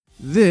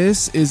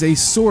This is a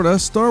sorta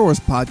Star Wars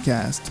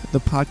podcast, the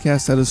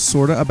podcast that is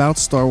sorta about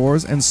Star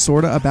Wars and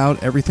sorta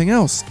about everything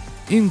else,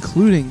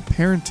 including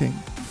parenting,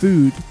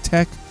 food,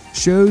 tech,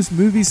 shows,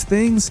 movies,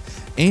 things,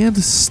 and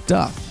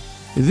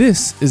stuff.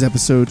 This is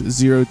episode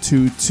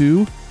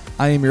 022.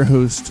 I am your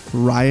host,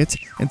 Riot,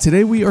 and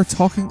today we are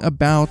talking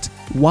about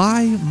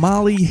why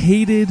Molly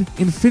hated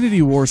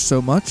Infinity War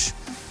so much,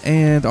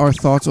 and our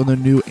thoughts on the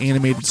new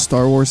animated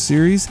Star Wars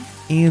series,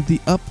 and the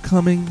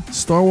upcoming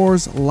Star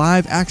Wars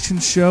live-action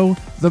show,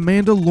 The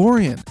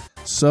Mandalorian.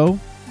 So,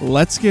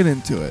 let's get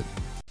into it.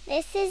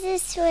 This is a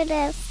sort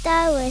of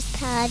Star Wars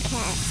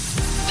podcast.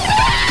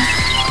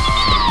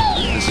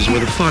 This is where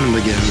the fun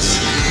begins.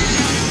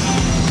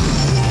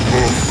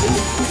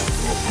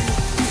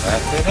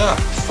 Wrap it up,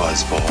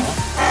 fuzzball.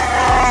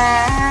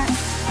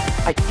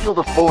 I feel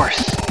the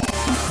Force.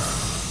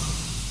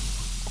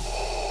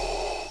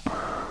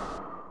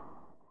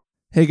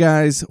 Hey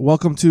guys,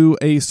 welcome to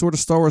a sort of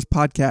Star Wars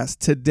podcast.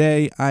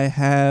 Today I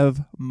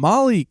have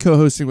Molly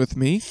co-hosting with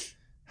me.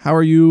 How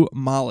are you,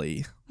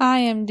 Molly? I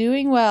am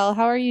doing well.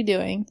 How are you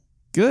doing?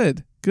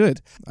 Good.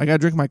 I gotta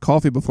drink my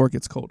coffee before it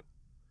gets cold.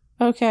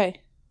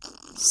 Okay.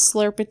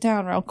 Slurp it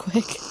down real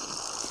quick.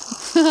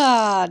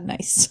 Ah,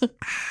 nice.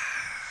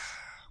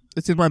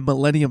 It's in my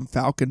Millennium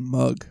Falcon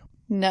mug.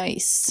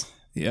 Nice.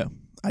 Yeah.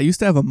 I used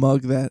to have a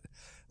mug that,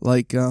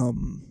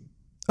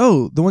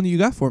 oh, the one that you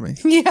got for me.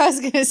 Yeah, I was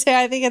going to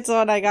say, I think it's the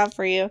one I got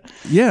for you.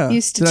 Yeah.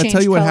 Used to Did I change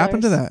tell you what colors.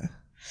 happened to that?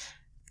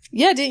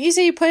 Yeah, didn't you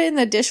say you put it in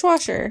the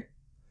dishwasher?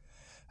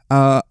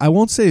 I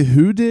won't say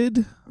who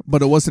did,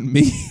 but it wasn't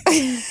me.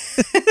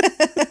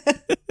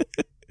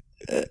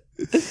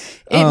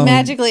 It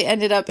magically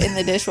ended up in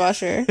the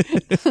dishwasher.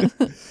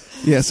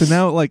 Yeah, so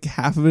now like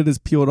half of it is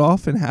peeled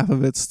off and half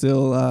of it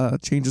still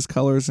changes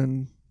colors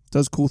and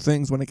does cool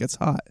things when it gets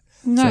hot.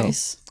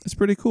 Nice. So, it's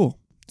pretty cool.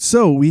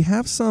 So we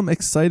have some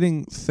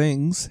exciting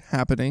things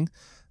happening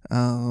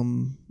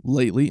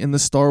lately in the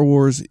Star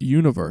Wars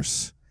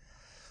universe.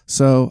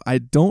 So I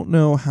don't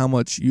know how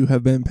much you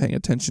have been paying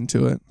attention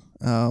to it,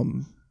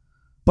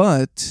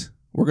 but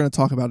we're going to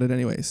talk about it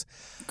anyways.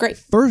 Great.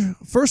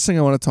 First thing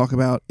I want to talk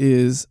about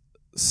is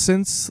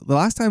since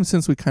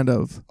we kind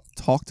of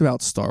talked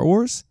about Star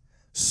Wars,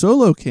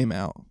 Solo came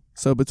out.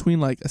 So between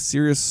like a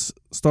serious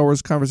Star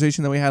Wars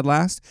conversation that we had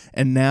last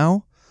and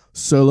now,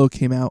 Solo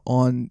came out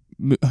on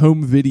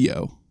home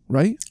video,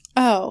 right?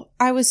 Oh,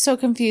 I was so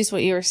confused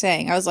what you were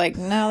saying. I was like,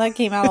 no, that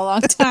came out a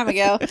long time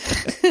ago.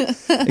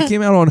 It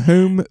came out on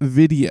home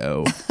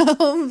video.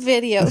 Home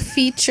video,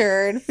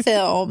 featured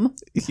film.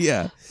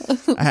 Yeah.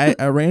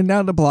 I ran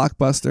down to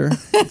Blockbuster,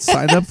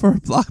 signed up for a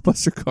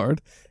Blockbuster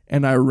card,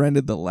 and I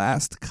rented the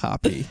last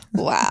copy.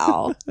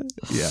 Wow.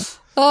 Yeah.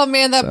 Oh,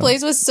 man, that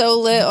place was so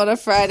lit on a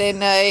Friday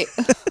night.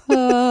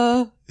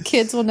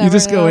 Kids will never You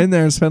just know. go in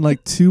there and spend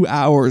like 2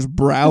 hours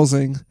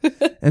browsing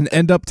and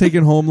end up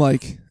taking home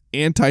like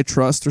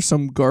Antitrust or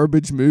some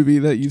garbage movie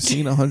that you've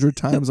seen 100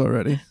 times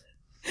already.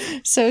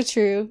 So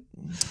true.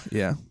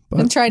 Yeah.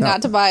 And try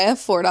not to buy a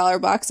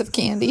 $4 box of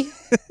candy.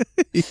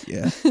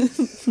 Yeah.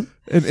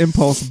 An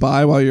impulse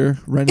buy while you're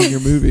renting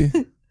your movie.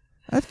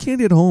 I have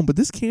candy at home, but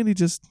this candy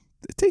it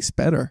tastes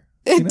better.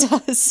 It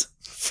does.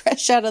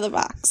 Fresh out of the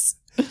box.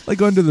 Like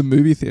going to the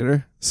movie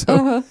theater.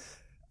 So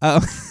I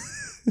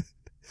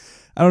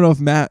don't know if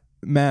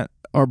Matt,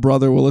 our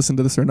brother, will listen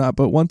to this or not,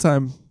 but one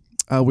time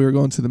we were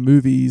going to the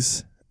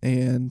movies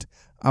and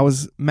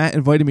Matt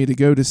invited me to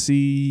go to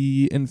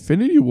see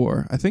Infinity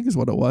War, I think is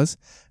what it was.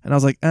 And I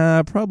was like,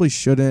 I probably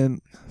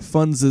shouldn't.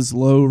 Funds is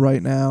low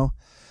right now.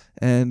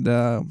 And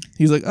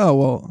he's like, oh,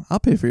 well, I'll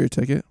pay for your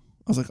ticket.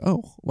 I was like,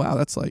 oh, wow,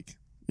 that's like,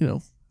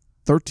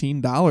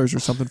 $13 or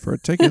something for a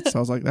ticket. So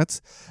I was like, that's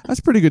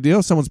a pretty good deal.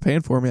 If someone's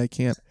paying for me, I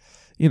can't,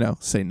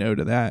 say no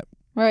to that.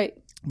 Right.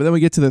 But then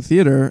we get to the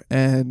theater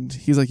and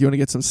he's like, you want to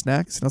get some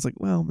snacks? And I was like,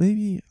 well,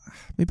 maybe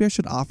I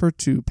should offer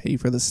to pay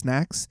for the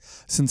snacks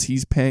since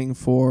he's paying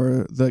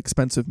for the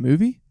expensive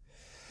movie.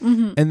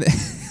 Mm-hmm. And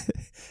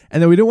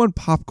then we didn't want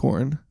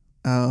popcorn.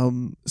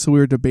 So we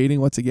were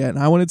debating what to get. And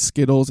I wanted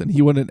Skittles and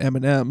he wanted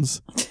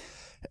M&Ms.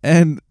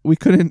 And we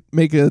couldn't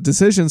make a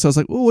decision. So I was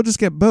like, well, we'll just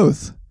get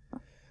both.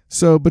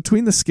 So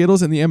between the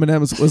Skittles and the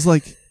M&Ms was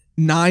like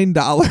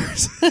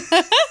 $9.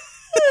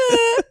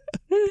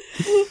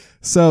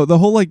 So the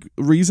whole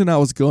reason I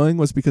was going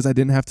was because I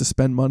didn't have to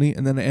spend money,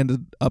 and then I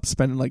ended up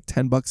spending like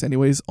 $10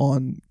 anyways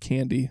on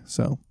candy.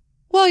 So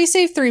well, you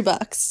saved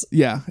 $3.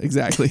 Yeah,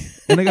 exactly.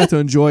 And I got to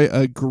enjoy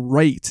a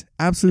great,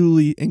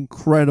 absolutely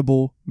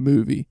incredible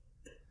movie.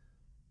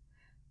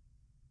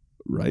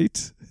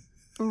 Right?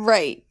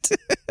 Right.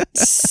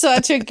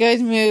 Such a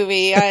good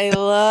movie. I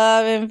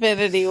love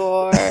Infinity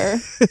War.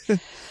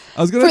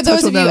 I was gonna For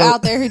those of you that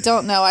out there who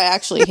don't know, I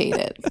actually hate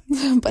it.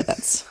 But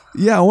that's...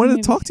 Yeah, I wanted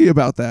to talk to you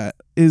about that.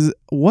 Is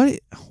what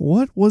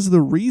was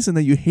the reason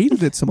that you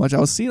hated it so much? I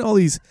was seeing all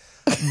these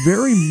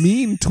very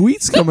mean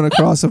tweets coming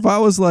across. If I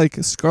was like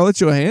Scarlett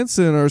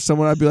Johansson or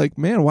someone, I'd be like,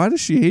 man, why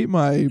does she hate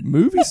my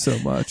movie so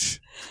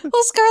much?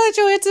 Well, Scarlett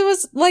Johansson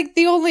was like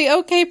the only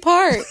okay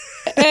part.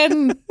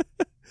 And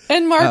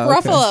And Mark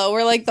Okay. Ruffalo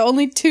were like the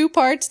only two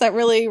parts that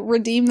really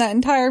redeemed that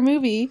entire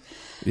movie.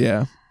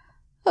 Yeah.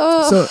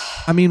 Oh. So,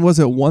 I mean, was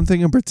it one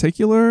thing in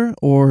particular,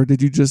 or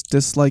did you just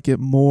dislike it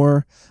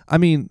more? I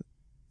mean,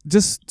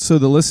 just so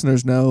the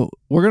listeners know,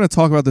 we're going to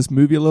talk about this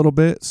movie a little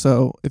bit.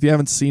 So if you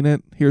haven't seen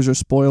it, here's your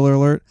spoiler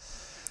alert.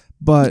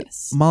 But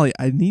Yes. Molly,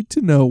 I need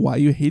to know why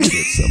you hated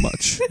it so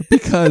much,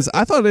 because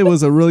I thought it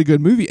was a really good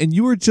movie and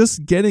you were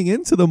just getting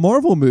into the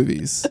Marvel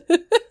movies,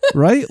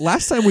 right?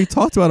 Last time we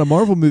talked about a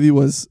Marvel movie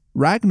was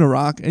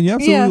Ragnarok and you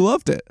absolutely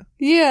loved it.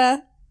 Yeah.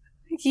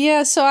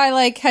 Yeah, so I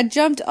like had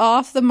jumped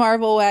off the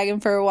Marvel wagon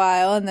for a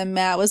while, and then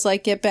Matt was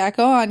like, get back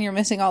on, you're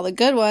missing all the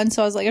good ones.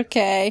 So I was like,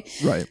 okay.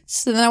 Right.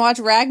 So then I watched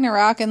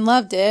Ragnarok and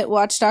loved it,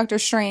 watched Doctor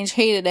Strange,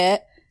 hated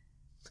it.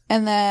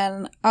 And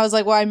then I was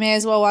like, well, I may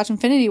as well watch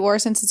Infinity War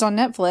since it's on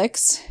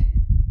Netflix.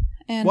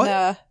 And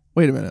What?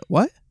 Wait a minute.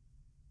 What?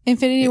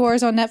 Infinity War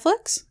is on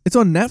Netflix? It's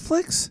on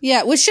Netflix?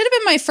 Yeah, which should have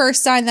been my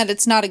first sign that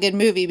it's not a good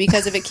movie,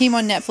 because if it came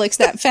on Netflix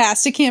that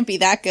fast, it can't be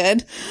that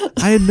good.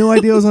 I had no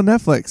idea it was on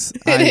Netflix.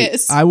 It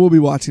is. I will be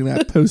watching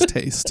that post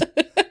haste.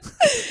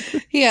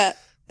 Yeah.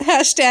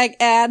 Hashtag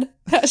ad.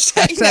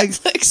 Hashtag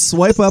Netflix.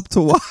 Swipe up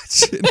to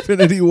watch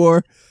Infinity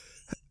War.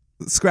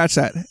 Scratch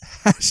that.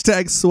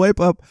 Hashtag swipe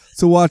up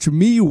to watch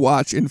me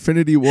watch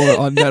Infinity War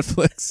on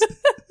Netflix.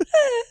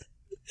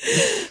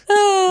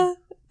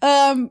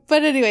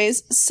 But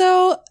anyways,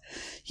 so,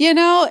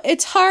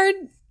 it's hard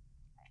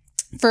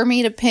for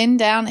me to pin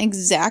down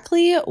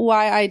exactly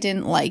why I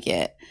didn't like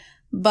it,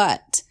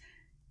 but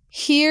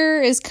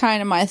here is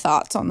kind of my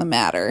thoughts on the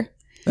matter.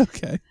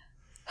 Okay.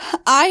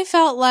 I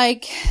felt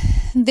like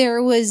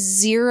there was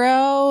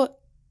zero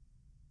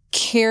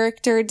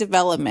character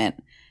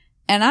development.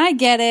 And I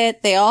get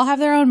it. They all have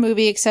their own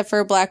movie except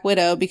for Black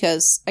Widow,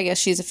 because I guess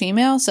she's a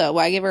female, so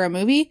why give her a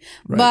movie?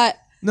 Right. But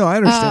no, I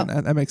understand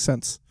that. That makes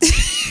sense.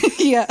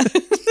 yeah.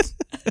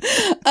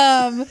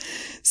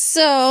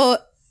 So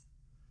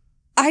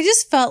I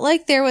just felt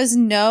like there was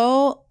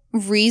no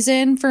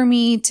reason for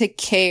me to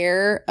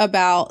care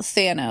about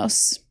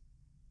Thanos,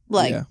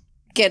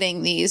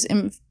 getting these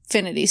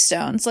Infinity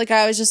Stones. Like,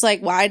 I was just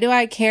like, why do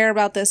I care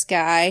about this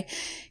guy?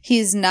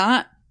 He's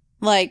not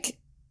like,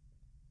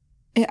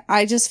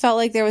 I just felt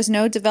like there was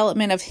no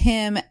development of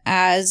him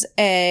as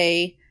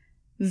a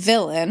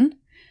villain.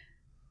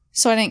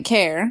 So I didn't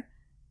care.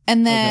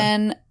 And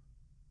then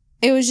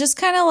it was just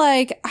kind of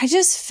like, I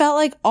just felt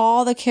like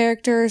all the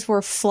characters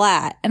were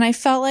flat. And I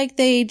felt like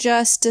they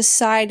just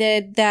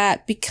decided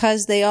that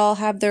because they all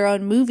have their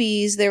own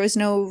movies, there was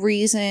no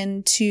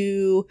reason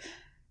to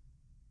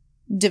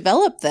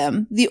develop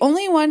them. The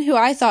only one who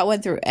I thought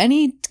went through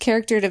any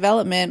character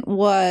development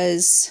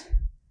was,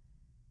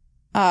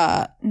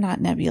 not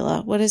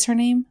Nebula. What is her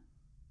name?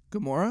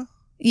 Gamora?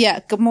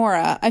 Yeah,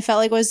 Gamora. I felt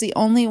like was the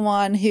only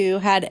one who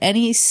had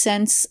any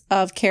sense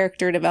of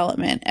character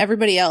development.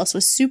 Everybody else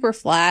was super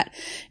flat.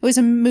 It was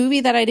a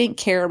movie that I didn't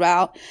care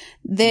about.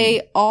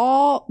 The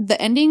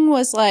ending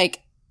was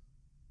like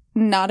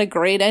not a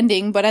great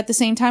ending, but at the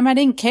same time, I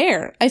didn't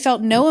care. I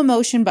felt no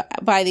emotion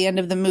by the end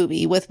of the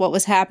movie with what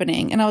was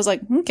happening. And I was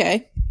like,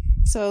 okay,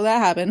 so that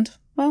happened.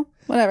 Well,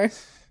 whatever.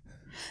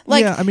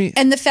 Like, yeah, I mean,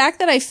 and the fact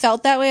that I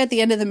felt that way at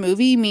the end of the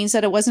movie means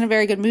that it wasn't a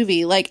very good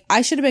movie. Like,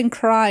 I should have been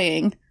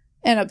crying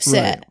and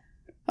upset. Right.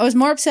 I was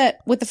more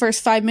upset with the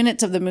first 5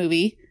 minutes of the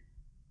movie.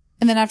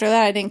 And then after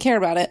that, I didn't care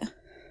about it.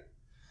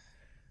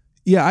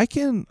 Yeah, I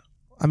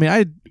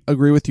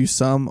agree with you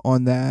some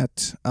on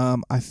that.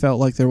 I felt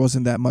like there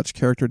wasn't that much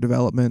character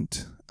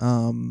development.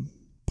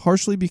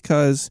 Partially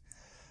because,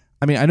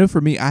 I know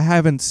for me, I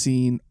haven't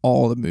seen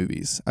all the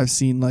movies. I've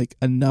seen like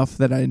enough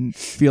that I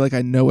feel like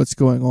I know what's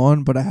going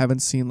on, but I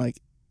haven't seen like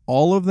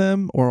all of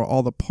them or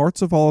all the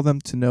parts of all of them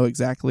to know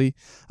exactly.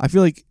 I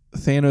feel like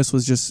Thanos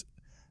was just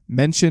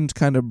mentioned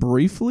kind of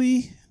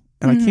briefly,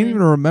 and I can't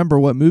even remember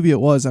what movie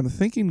it was. I'm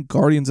thinking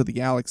Guardians of the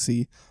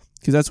Galaxy,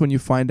 because that's when you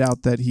find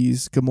out that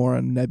he's Gamora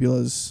and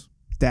Nebula's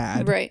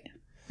dad. Right.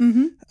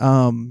 Mm-hmm.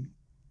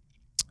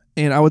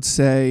 And I would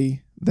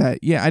say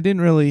that, yeah, I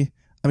didn't really,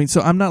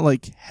 so I'm not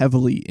like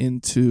heavily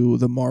into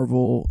the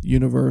Marvel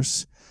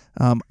universe.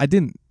 I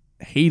didn't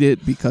hate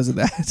it because of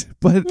that,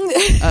 but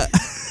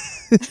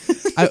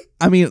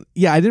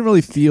I didn't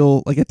really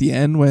feel like at the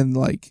end when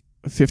like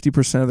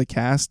 50% of the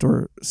cast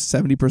or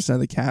 70% of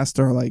the cast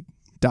are like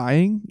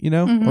dying,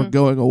 or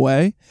going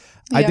away.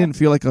 Yeah. I didn't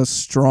feel like a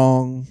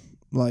strong,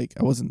 like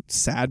I wasn't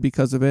sad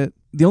because of it.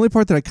 The only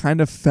part that I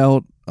kind of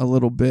felt a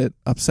little bit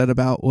upset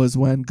about was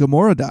when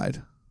Gamora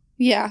died.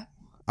 Yeah.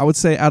 I would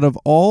say out of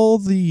all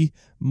the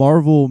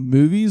Marvel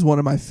movies, one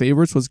of my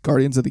favorites was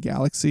Guardians of the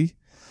Galaxy.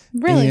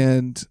 Really?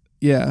 And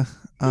yeah,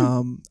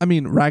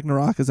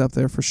 Ragnarok is up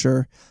there for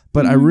sure,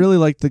 but I really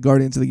liked the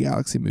Guardians of the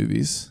Galaxy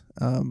movies.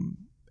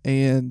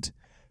 And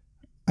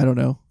I don't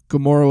know,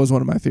 Gamora was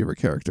one of my favorite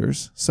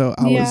characters, so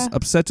I was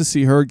upset to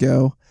see her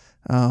go.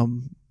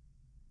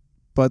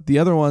 But the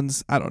other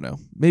ones, I don't know.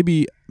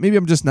 Maybe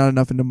I'm just not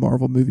enough into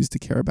Marvel movies to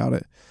care about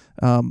it.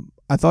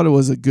 I thought it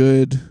was a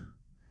good.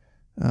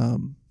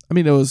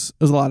 It was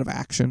a lot of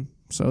action,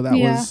 so that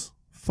was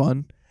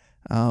fun.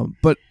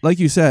 But like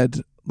you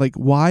said, like,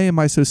 why am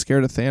I so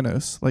scared of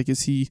Thanos? Like,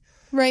 is he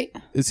Right.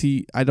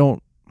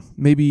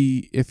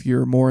 Maybe if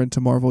you're more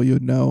into Marvel, you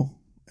would know.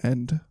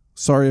 And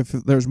sorry if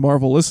there's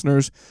Marvel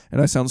listeners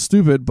and I sound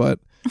stupid, but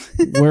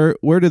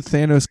where did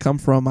Thanos come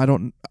from? I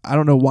don't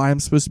know why I'm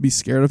supposed to be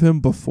scared of him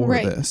before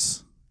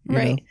this.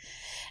 Right. Know?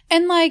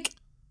 And like,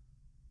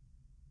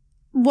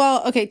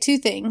 well, okay, two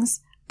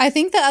things. I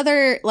think the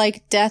other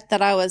like death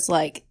that I was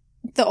like,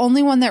 the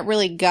only one that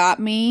really got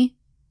me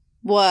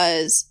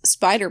was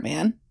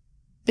Spider-Man,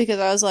 because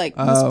I was like,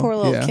 this poor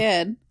little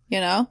kid, you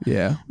know?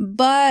 Yeah.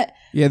 But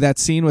yeah, that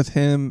scene with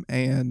him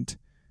and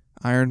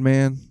Iron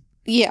Man.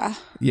 Yeah.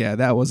 Yeah,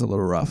 that was a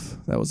little rough.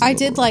 I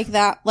did rough. Like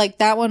that. Like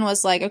that one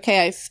was like,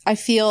 okay, I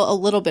feel a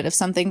little bit of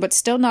something, but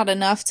still not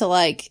enough to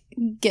like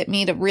get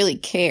me to really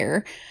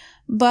care.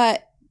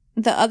 But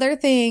the other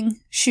thing,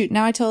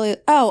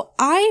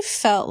 I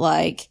felt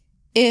like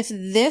if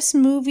this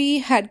movie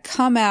had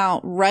come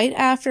out right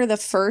after the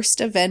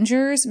first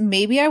Avengers,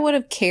 maybe I would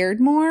have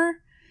cared more,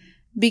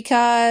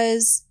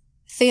 because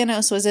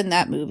Thanos was in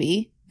that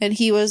movie and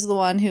he was the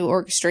one who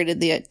orchestrated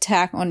the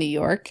attack on New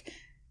York.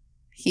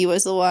 He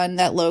was the one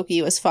that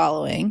Loki was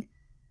following.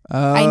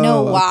 I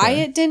know why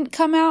it didn't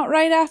come out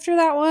right after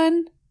that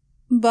one,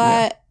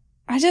 but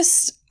I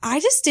just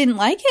didn't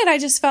like it. I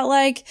just felt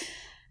like,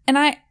 and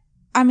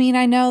I mean,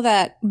 I know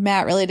that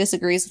Matt really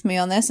disagrees with me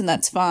on this, and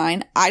that's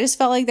fine. I just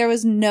felt like there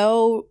was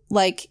no,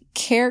 like,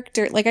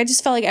 character. Like, I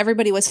just felt like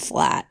everybody was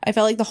flat. I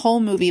felt like the whole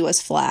movie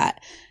was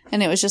flat.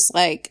 And it was just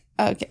like,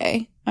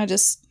 okay,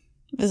 this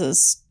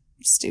is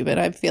stupid.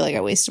 I feel like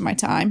I wasted my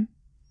time.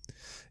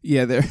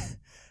 Yeah,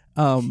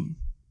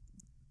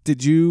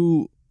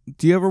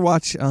 do you ever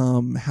watch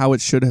How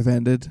It Should Have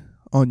Ended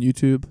on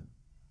YouTube?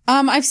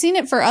 I've seen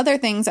it for other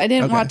things. I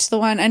didn't watch the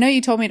one. I know you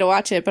told me to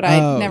watch it, but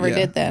I never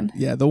did then.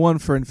 Yeah, the one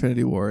for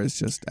Infinity War is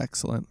just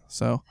excellent.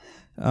 So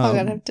I'm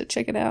gonna have to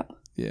check it out.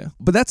 Yeah,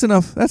 but that's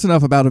enough. That's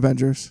enough about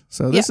Avengers.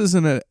 So this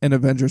isn't an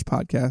Avengers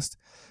podcast.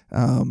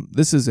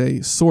 This is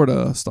a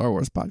sorta Star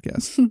Wars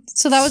podcast.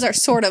 So that was our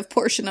sort of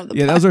portion of the podcast.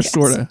 Yeah, that was our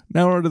sorta.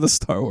 Now we're on to the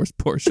Star Wars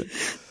portion.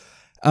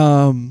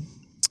 What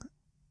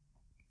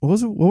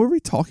were we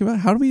talking about?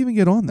 How did we even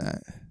get on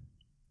that?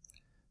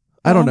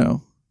 I don't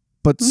know.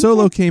 But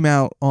Solo came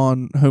out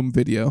on home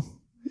video.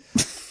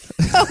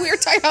 Oh, we were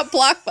talking about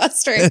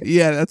Blockbuster.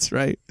 Yeah, that's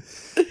right.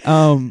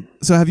 So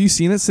have you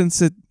seen it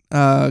since it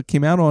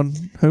came out on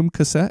home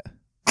cassette?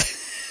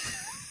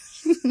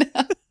 No.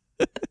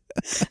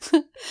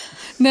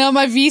 No,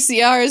 my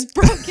VCR is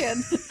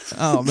broken.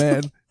 Oh,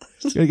 man.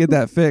 Gotta get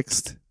that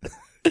fixed.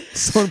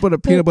 Someone put a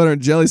peanut butter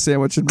and jelly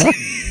sandwich in my...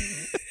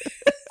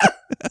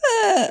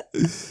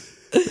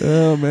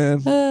 Oh, man.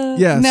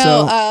 Yeah,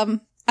 no,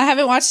 I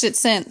haven't watched it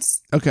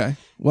since. Okay.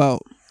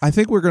 Well, I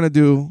think we're going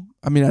to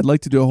I'd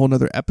like to do a whole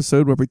nother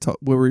episode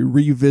where we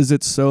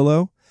revisit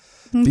Solo.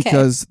 Okay.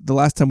 Because the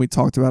last time we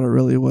talked about it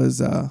really was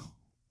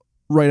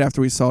right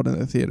after we saw it in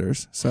the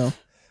theaters. So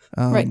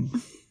right.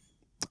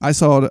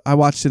 I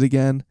watched it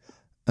again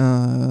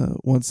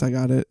once I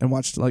got it and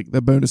watched like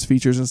the bonus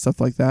features and stuff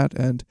like that.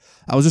 And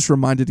I was just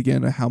reminded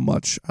again of how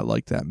much I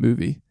liked that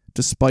movie,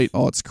 despite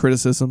all its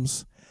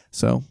criticisms.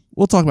 So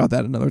we'll talk about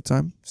that another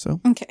time. So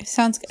okay,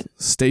 sounds good.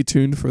 Stay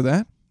tuned for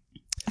that.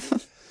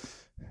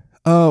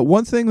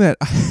 One thing that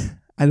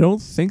I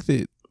don't think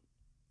that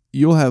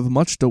you'll have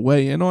much to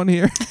weigh in on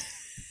here,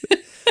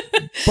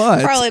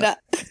 but probably not.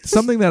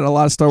 Something that a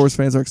lot of Star Wars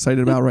fans are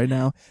excited about right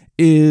now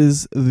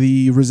is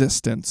the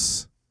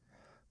Resistance.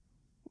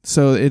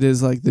 So it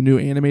is like the new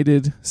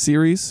animated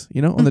series,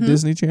 on the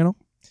Disney Channel,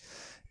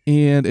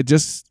 and it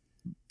just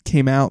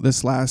came out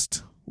this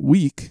last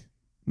week.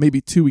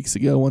 Maybe 2 weeks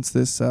ago, once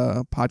this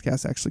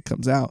podcast actually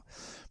comes out.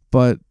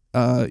 But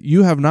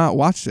you have not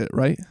watched it,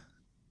 right?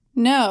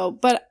 No,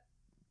 but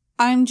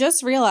I'm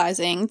just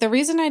realizing the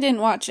reason I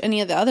didn't watch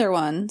any of the other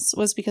ones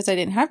was because I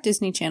didn't have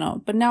Disney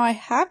Channel. But now I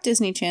have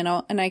Disney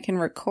Channel and I can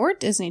record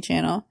Disney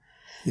Channel.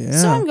 Yeah.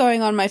 So I'm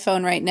going on my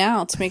phone right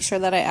now to make sure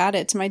that I add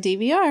it to my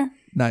DVR.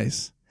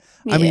 Nice.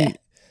 Yeah.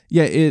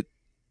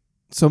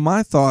 So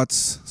my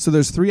thoughts, so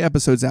there's 3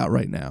 episodes out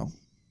right now.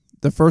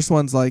 The first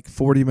one's like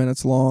 40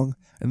 minutes long.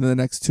 And then the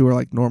next 2 are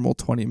like normal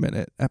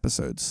 20-minute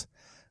episodes.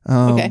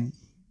 Okay.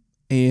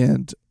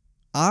 And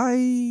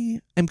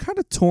I am kind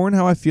of torn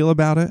how I feel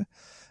about it.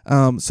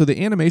 So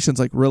the animation's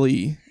like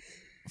really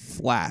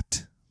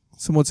flat.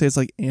 Some would say it's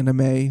like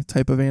anime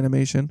type of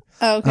animation.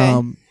 Oh,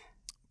 okay.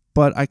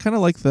 But I kind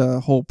of like the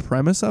whole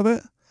premise of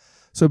it.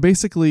 So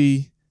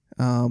basically,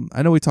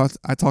 I know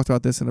I talked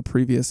about this in a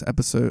previous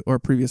episode or a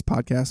previous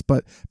podcast,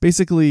 but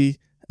basically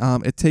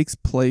it takes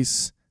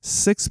place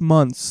 6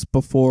 months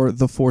before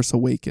The Force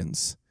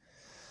Awakens.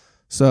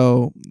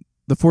 So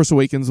The Force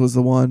Awakens was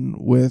the one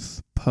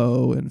with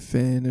Poe and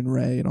Finn and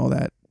Rey and all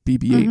that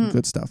BB-8 and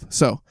good stuff.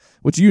 So,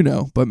 which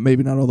but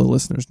maybe not all the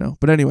listeners know.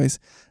 But anyways,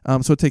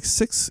 so it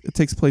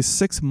takes place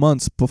 6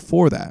 months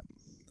before that,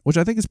 which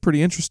I think is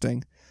pretty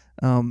interesting.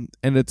 And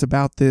it's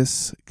about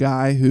this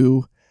guy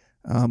who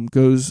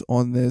goes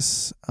on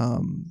this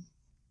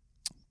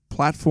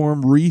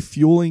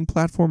refueling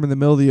platform in the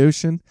middle of the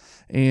ocean,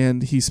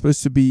 and he's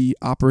supposed to be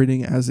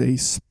operating as a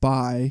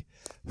spy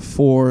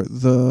for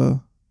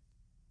the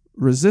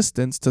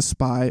Resistance to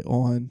spy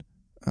on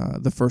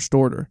the First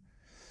Order.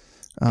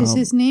 Is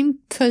his name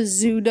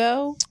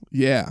Kazuto?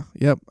 Yeah,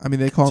 yep. I mean,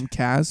 they call him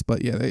Kaz,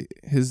 but yeah,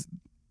 his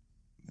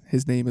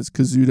name is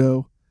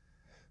Kazuto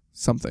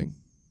something.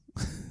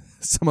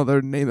 Some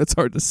other name that's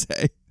hard to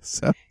say.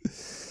 So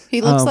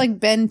he looks like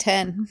Ben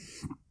 10.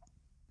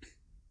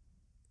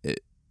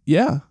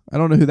 Yeah, I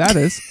don't know who that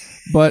is,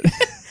 but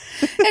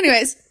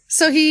anyways,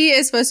 so he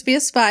is supposed to be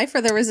a spy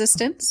for the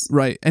Resistance,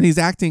 right? And he's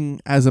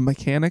acting as a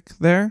mechanic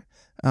there.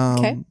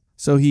 Okay.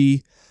 So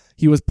he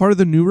was part of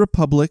the New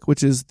Republic,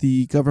 which is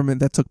the government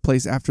that took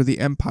place after the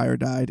Empire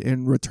died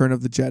in Return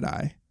of the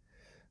Jedi.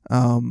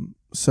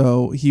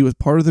 So he was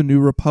part of the New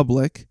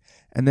Republic,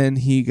 and then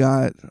he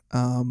got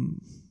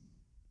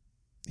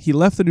he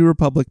left the New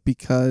Republic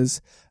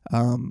because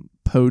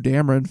Poe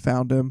Dameron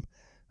found him.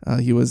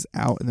 He was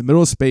out in the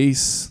middle of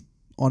space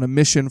on a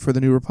mission for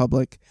the New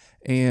Republic,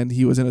 and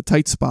he was in a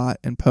tight spot,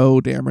 and Poe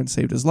Dameron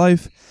saved his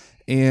life.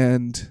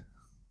 And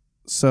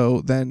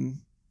so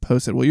then Poe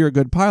said, well, you're a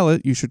good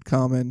pilot. You should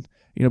come and,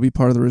 be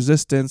part of the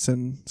Resistance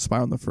and spy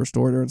on the First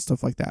Order and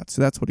stuff like that.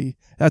 So that's what he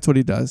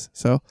does.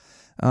 So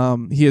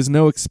he has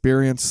no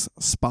experience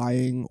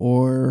spying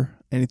or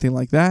anything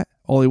like that.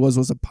 All he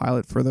was a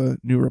pilot for the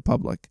New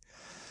Republic.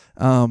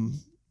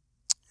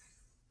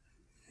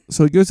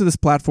 So he goes to this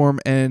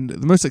platform, and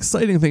the most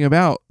exciting thing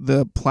about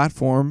the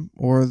platform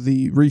or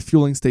the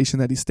refueling station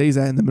that he stays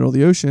at in the middle of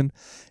the ocean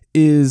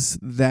is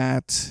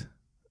that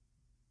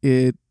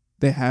they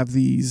have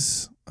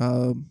these,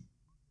 I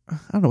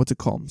don't know what to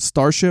call them,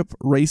 starship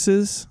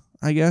races,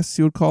 I guess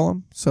you would call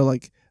them. So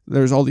like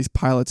there's all these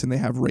pilots and they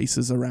have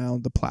races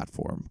around the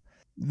platform.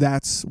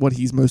 That's what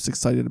he's most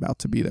excited about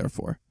to be there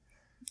for.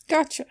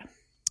 Gotcha.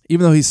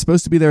 Even though he's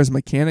supposed to be there as a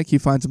mechanic, he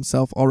finds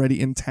himself already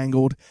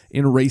entangled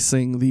in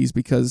racing these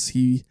because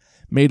he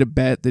made a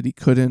bet that he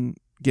couldn't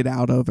get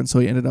out of, and so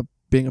he ended up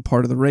being a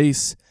part of the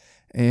race.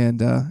 And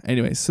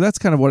anyway, so that's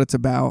kind of what it's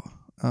about.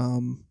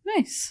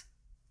 Nice.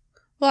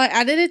 Well, I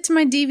added it to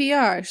my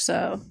DVR,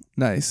 so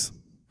nice.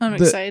 I'm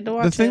excited to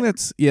watch it.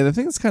 The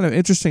thing that's kind of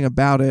interesting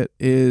about it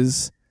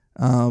is,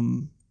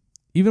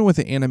 even with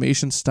the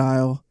animation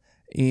style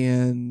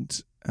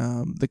and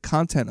the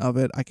content of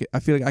it, I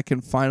feel like I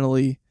can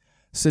finally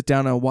sit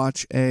down and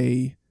watch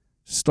a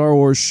Star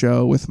Wars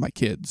show with my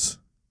kids.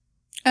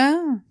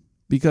 Oh.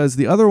 Because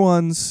the other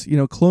ones,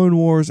 Clone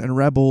Wars and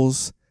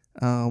Rebels,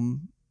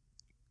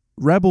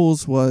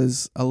 Rebels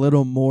was a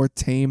little more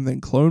tame than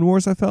Clone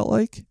Wars, I felt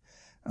like.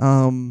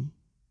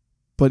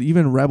 But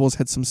even Rebels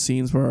had some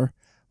scenes where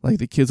like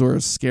the kids were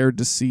scared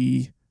to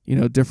see,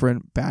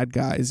 different bad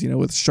guys,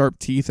 with sharp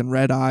teeth and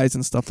red eyes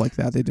and stuff like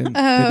that. They didn't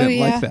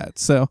like that.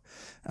 So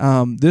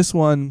this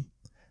one,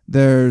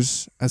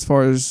 there's, as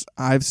far as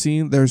I've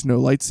seen, there's no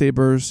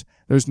lightsabers,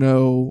 there's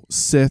no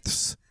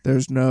Siths,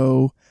 there's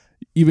no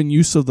even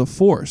use of the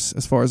Force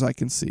as far as I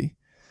can see.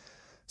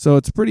 So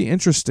it's pretty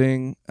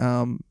interesting.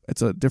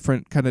 It's a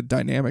different kind of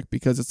dynamic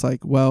because it's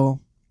like, well,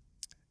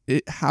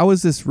 how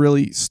is this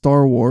really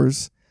Star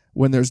Wars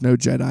when there's no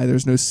Jedi,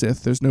 there's no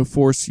Sith, there's no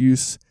Force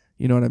use?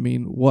 You know what I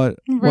mean?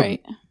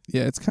 Right.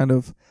 Yeah, it's kind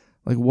of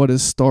like, what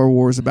is Star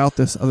Wars about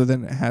this other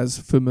than it has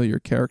familiar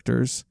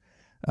characters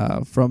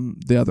from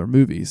the other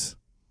movies?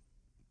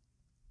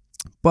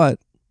 But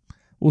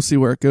we'll see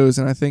where it goes,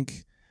 and I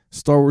think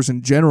Star Wars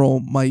in general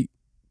might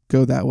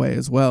go that way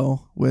as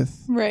well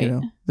with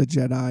the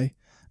Jedi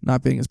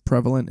not being as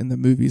prevalent in the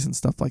movies and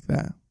stuff like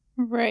that.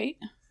 Right.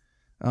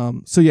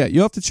 So yeah,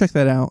 you'll have to check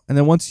that out. And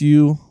then once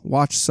you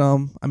watch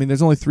some, I mean,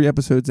 there's only 3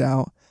 episodes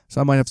out,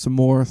 so I might have some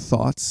more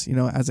thoughts,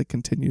 as it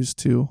continues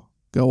to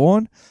go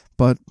on.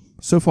 But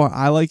so far,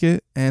 I like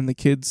it, and the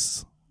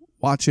kids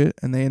watch it,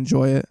 and they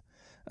enjoy it.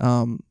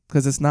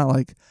 Because it's not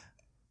like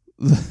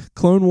the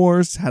Clone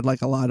Wars had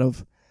like a lot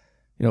of,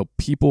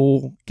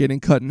 people getting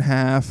cut in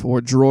half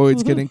or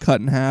droids getting cut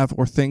in half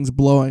or things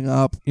blowing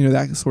up,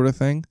 that sort of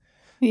thing.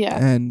 Yeah.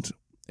 And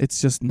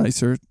it's just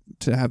nicer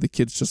to have the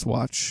kids just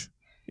watch,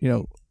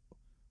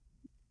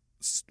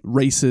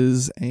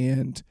 races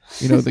and,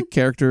 the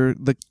character,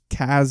 the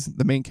Kaz,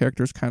 the main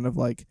character is kind of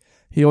like,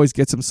 he always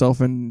gets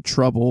himself in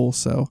trouble.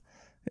 So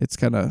it's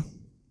got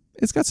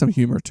some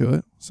humor to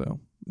it. So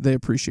they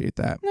appreciate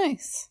that.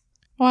 Nice.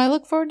 Well, I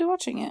look forward to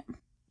watching it.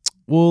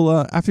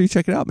 Well, after you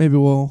check it out, maybe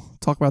we'll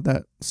talk about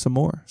that some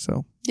more.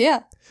 So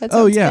yeah.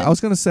 Oh yeah, good. I was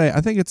gonna say,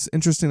 I think it's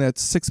interesting that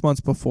it's 6 months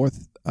before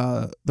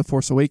The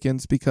Force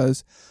Awakens,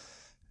 because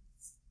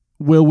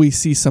will we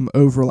see some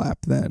overlap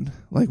then?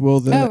 Like, will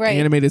the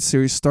animated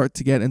series start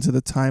to get into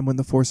the time when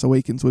The Force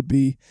Awakens would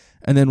be,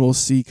 and then we'll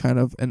see kind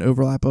of an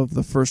overlap of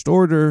the First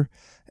Order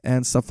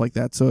and stuff like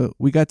that. So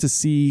we got to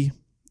see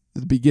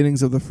the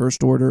beginnings of the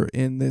First Order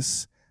in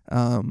this,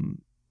 in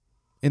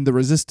the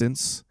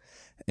Resistance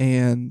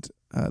and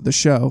the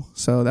show.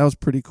 So that was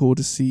pretty cool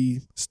to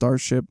see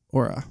Starship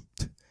or a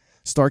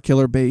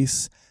Starkiller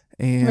base,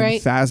 and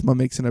Phasma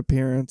makes an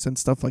appearance and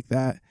stuff like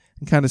that,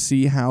 and kind of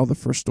see how the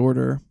First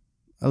Order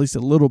at least a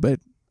little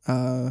bit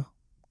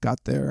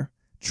got their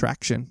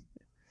traction.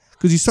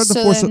 Because you start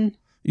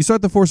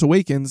the Force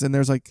Awakens, and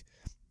there's like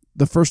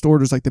the First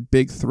Order is like the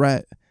big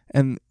threat,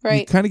 and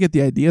you kind of get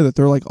the idea that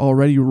they're like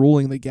already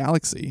ruling the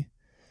galaxy,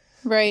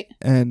 right?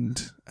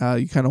 And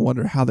you kind of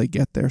wonder how they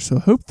get there. So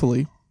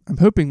hopefully, I'm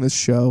hoping this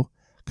show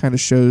kind of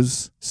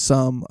shows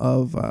some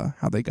of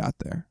how they got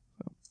there,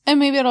 and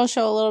maybe it'll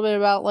show a little bit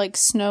about like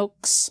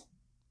Snoke's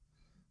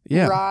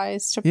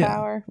rise to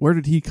power. Where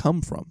did he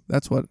come from?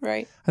 That's what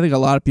I think a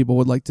lot of people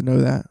would like to know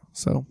that.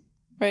 So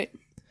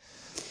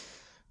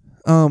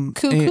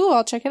cool.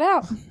 I'll check it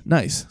out.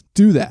 Nice.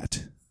 Do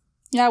that.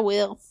 Yeah, I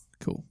will.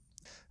 Cool.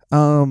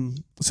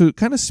 So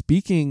kind of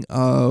speaking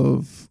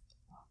of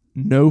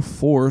no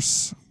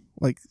Force,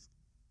 like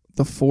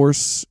the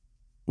Force,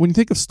 when you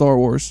think of Star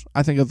Wars,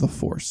 I think of the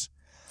Force.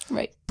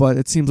 Right. But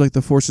it seems like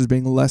the Force is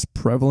being less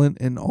prevalent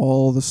in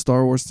all the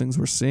Star Wars things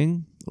we're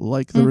seeing,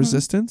 like the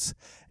Resistance,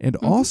 and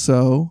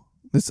also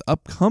this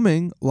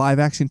upcoming live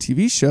action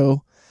TV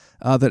show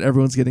that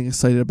everyone's getting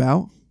excited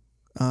about.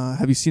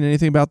 Have you seen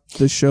anything about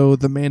the show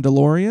The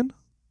Mandalorian?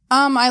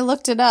 I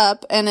looked it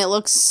up and it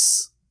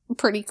looks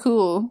pretty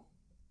cool.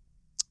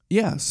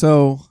 Yeah,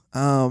 so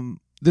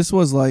this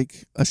was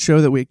like a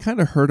show that we had kind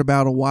of heard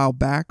about a while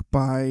back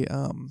by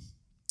Jon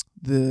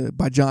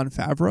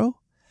Favreau.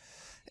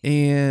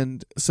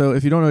 And so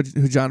if you don't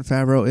know who Jon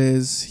Favreau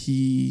is,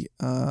 he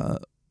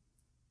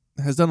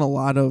has done a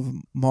lot of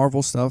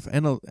Marvel stuff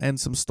and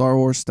some Star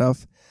Wars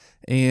stuff.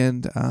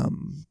 And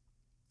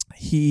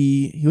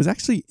he was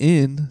actually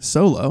in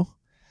Solo.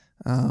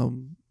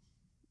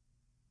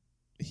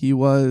 He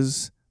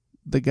was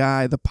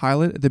the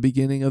pilot at the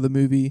beginning of the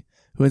movie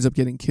who ends up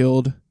getting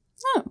killed.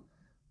 Oh.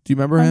 Do you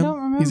remember him? I don't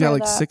remember. He's got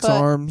like 6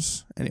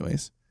 arms.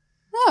 Anyways.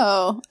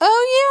 Oh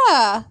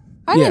yeah.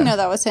 I didn't know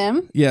that was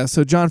him. Yeah,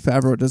 so Jon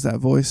Favreau does that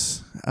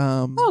voice.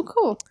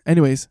 Cool.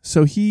 Anyways,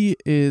 so he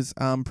is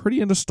pretty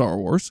into Star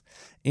Wars,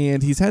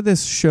 and he's had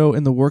this show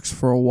in the works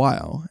for a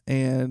while.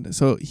 And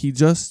so he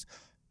just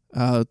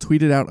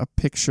tweeted out a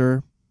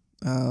picture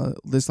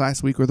this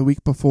last week or the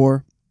week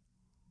before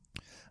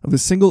of a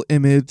single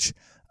image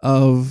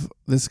of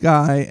this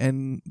guy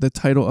and the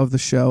title of the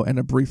show and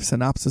a brief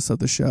synopsis of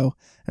the show.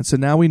 And so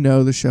now we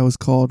know the show is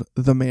called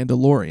The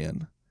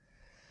Mandalorian.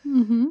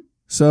 Mm-hmm.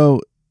 So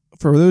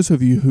for those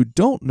of you who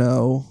don't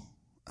know,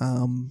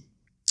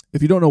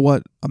 if you don't know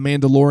what a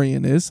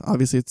Mandalorian is,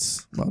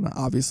 it's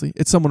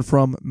someone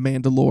from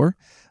Mandalore,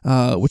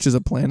 which is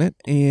a planet,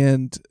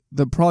 and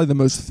probably the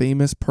most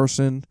famous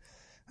person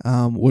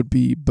would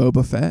be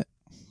Boba Fett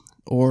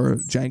or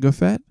Jango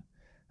Fett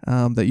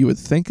that you would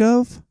think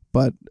of,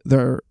 but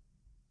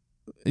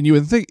you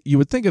would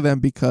think of them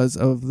because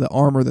of the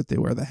armor that they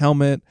wear, the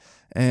helmet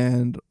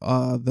and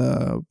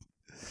the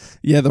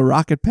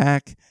rocket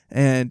pack,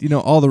 and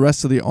all the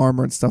rest of the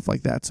armor and stuff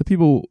like that. So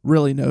people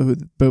really know who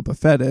Boba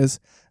Fett is,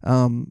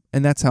 and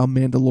that's how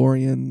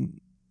Mandalorian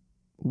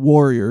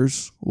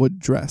warriors would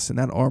dress, in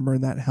that armor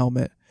and that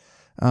helmet.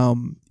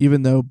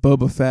 Even though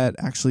Boba Fett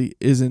actually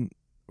isn't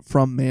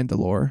from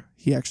Mandalore,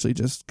 he actually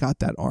just got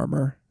that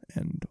armor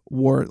and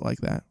wore it like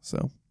that.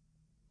 So,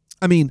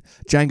 I mean,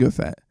 Jango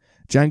Fett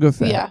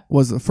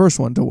was the first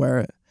one to wear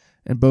it,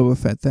 and Boba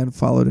Fett then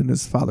followed in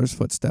his father's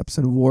footsteps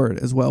and wore it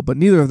as well. But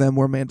neither of them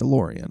were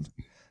Mandalorian,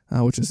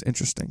 which is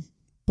interesting.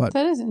 But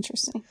that is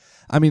interesting.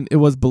 I mean, it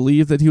was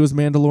believed that he was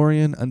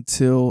Mandalorian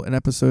until an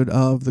episode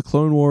of The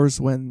Clone Wars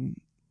when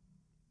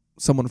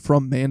someone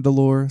from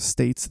Mandalore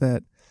states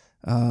that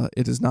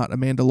it is not a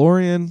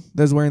Mandalorian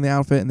that is wearing the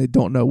outfit, and they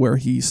don't know where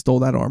he stole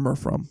that armor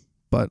from.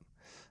 But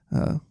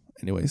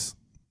anyways.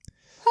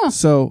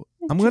 So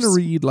I'm going to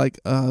read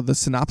the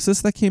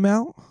synopsis that came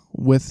out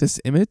with this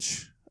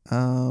image.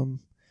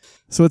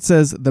 So it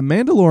says, The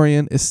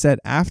Mandalorian is set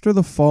after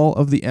the fall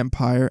of the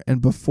Empire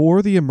and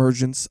before the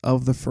emergence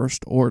of the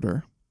First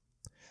Order.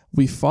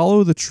 We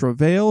follow the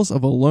travails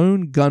of a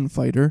lone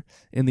gunfighter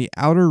in the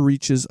outer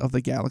reaches of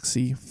the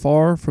galaxy,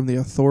 far from the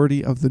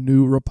authority of the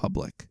New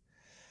Republic.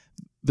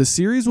 The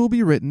series will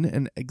be written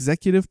and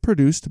executive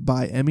produced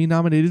by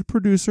Emmy-nominated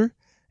producer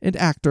and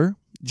actor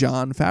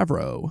Jon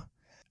Favreau.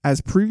 As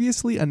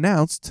previously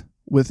announced,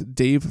 with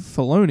Dave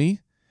Filoni,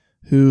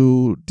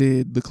 who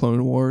did The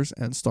Clone Wars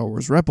and Star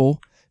Wars Rebel,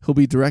 he'll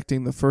be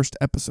directing the first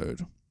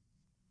episode.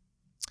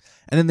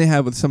 And then they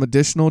have some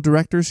additional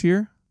directors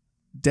here.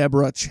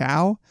 Deborah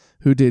Chow,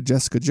 who did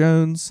Jessica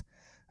Jones.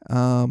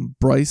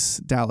 Bryce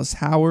Dallas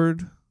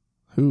Howard,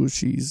 who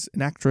she's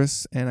an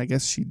actress, and I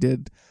guess she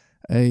did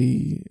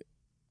a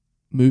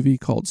movie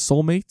called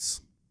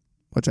Soulmates,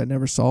 which I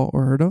never saw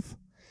or heard of.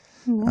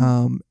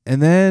 Mm-hmm.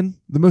 And then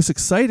the most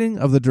exciting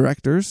of the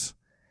directors,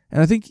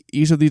 and I think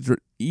each of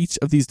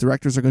these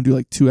directors are going to do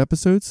like 2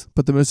 episodes,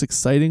 but the most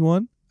exciting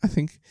one, I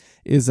think,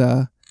 is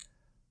I'm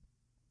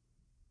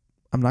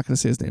not going to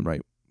say his name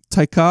right.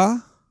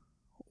 Taika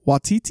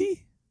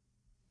Waititi?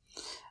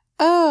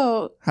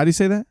 Oh. How do you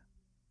say that?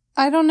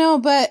 I don't know,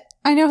 but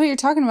I know who you're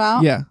talking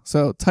about. Yeah,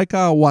 so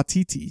Taika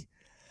Waititi,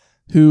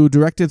 who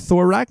directed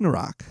Thor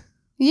Ragnarok.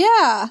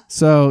 Yeah.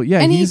 So,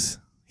 yeah, and he's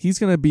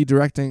going to be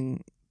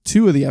directing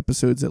 2 of the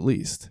episodes at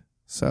least.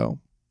 So,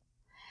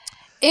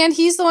 and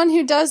he's the one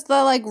who does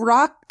the like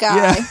rock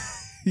guy.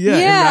 Yeah,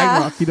 in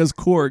Ragnarok he does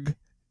Korg.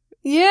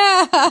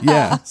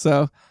 Yeah.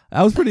 So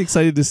I was pretty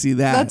excited to see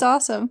that. That's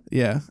awesome.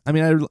 Yeah, I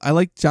mean, I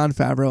like Jon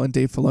Favreau and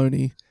Dave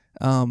Filoni.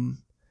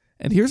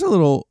 And here's a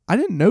little, I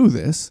didn't know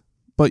this,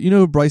 but you know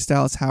who Bryce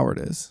Dallas Howard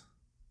is?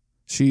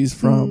 She's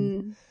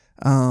from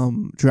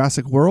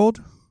Jurassic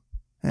World.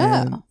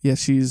 And yeah,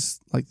 she's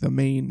like the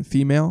main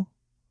female.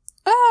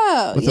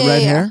 Oh, with the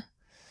red hair.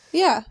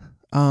 Yeah.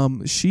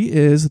 She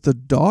is the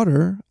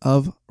daughter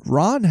of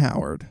Ron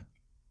Howard,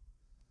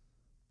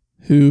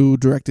 who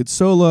directed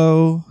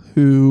Solo,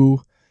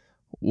 who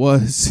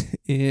was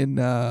in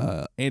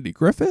Andy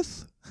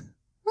Griffith.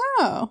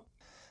 Oh.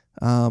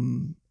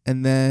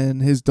 And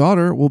then his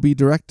daughter will be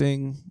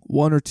directing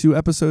 1 or 2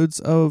 episodes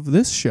of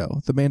this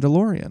show, The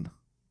Mandalorian.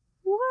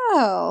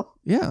 Wow.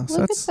 Yeah.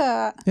 So Look at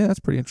that. Yeah,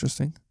 that's pretty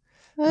interesting.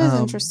 That is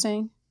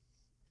interesting.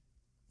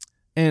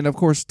 And of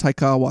course,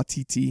 Taika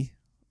Waititi.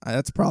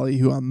 That's probably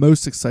who I'm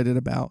most excited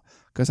about,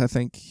 because I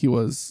think he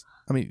was,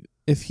 I mean,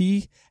 if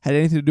he had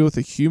anything to do with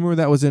the humor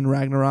that was in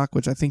Ragnarok,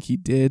 which I think he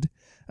did,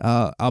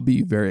 I'll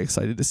be very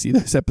excited to see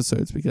those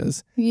episodes,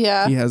 because he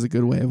has a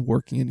good way of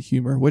working in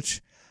humor,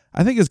 which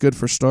I think is good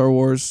for Star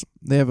Wars.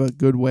 They have a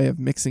good way of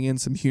mixing in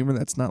some humor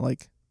that's not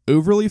like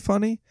overly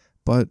funny,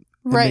 but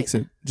it makes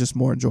it just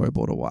more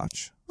enjoyable to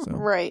watch. So.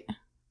 Right.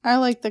 I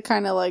like the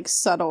kind of like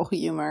subtle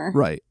humor.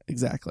 Right.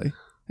 Exactly.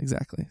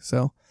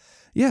 So,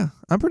 yeah,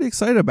 I'm pretty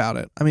excited about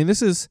it. I mean,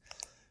 this is,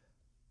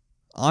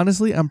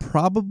 honestly, I'm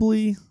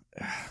probably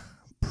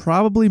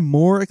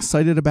more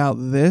excited about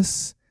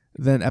this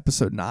than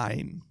episode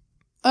 9.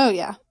 Oh,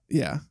 yeah.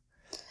 Yeah.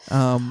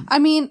 I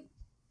mean,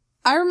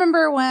 I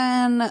remember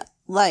when,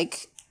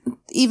 like,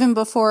 even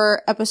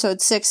before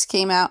episode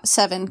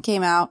 7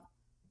 came out,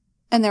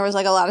 and there was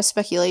like a lot of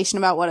speculation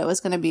about what it was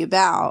going to be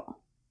about.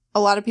 A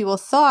lot of people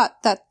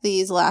thought that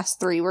these last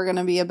 3 were going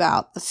to be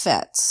about the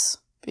Fets,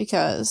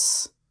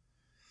 because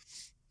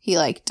he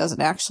like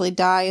doesn't actually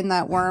die in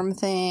that worm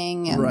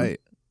thing and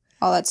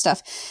all that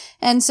stuff.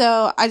 And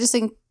so I just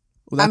think,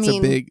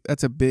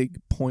 that's a big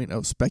point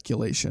of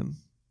speculation.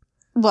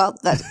 Well,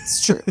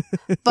 that's true.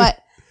 But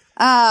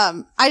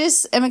I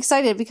just am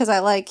excited because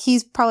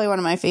he's probably one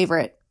of my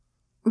favorite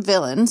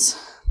villains.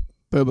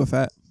 Boba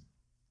Fett.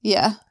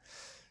 Yeah.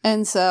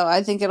 And so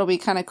I think it'll be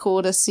kind of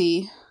cool to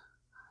see.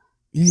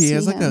 Yeah, he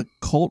has like a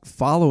cult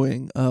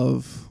following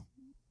of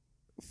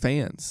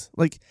fans.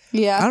 Like,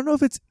 I don't know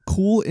if it's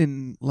cool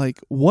in like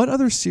what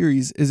other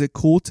series is it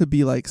cool to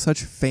be like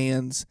such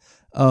fans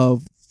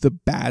of the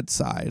bad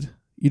side?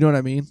 You know what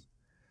I mean?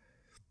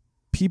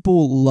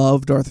 People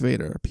love Darth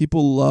Vader.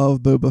 People love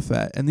Boba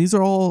Fett. And these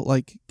are all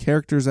like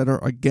characters that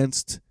are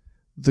against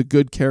the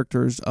good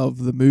characters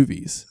of the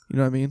movies. You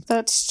know what I mean?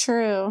 That's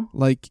true.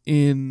 Like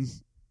in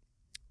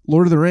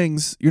Lord of the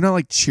Rings, you're not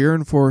like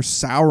cheering for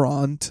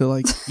Sauron to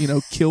like, you know,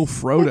 kill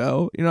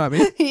Frodo. You know what I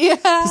mean?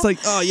 Yeah. It's like,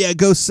 oh yeah,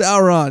 go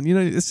Sauron. You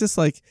know, it's just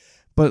like,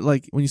 but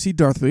like when you see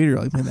Darth Vader, you're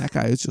like, man, that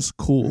guy is just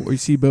cool. Or you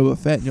see Boba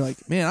Fett and you're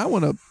like, man, I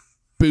want a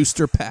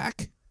booster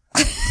pack.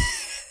 I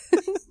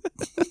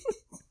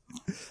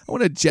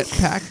want a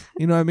jetpack.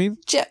 You know what I mean?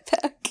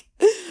 Jetpack.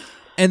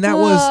 And that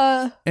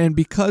was, and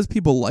because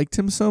people liked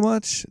him so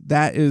much,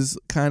 that is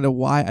kind of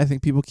why I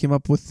think people came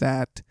up with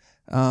that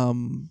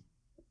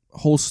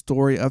whole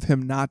story of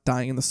him not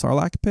dying in the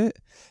Sarlacc pit,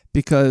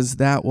 because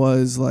that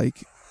was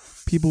like,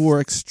 people were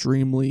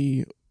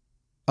extremely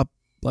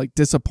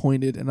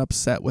disappointed and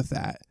upset with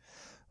that.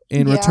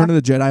 In Return of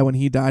the Jedi, when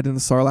he died in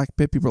the Sarlacc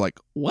pit, people were like,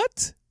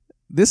 what?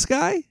 This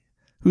guy?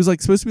 Who's like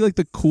supposed to be like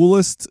the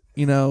coolest,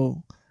 you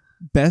know,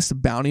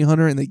 best bounty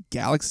hunter in the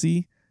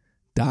galaxy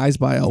dies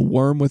by a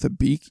worm with a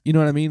beak. You know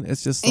what I mean?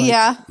 It's just like,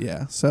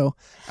 yeah. So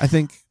I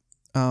think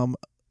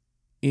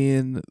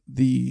in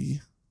the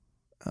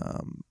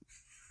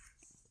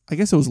I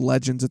guess it was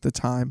Legends at the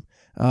time,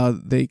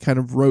 they kind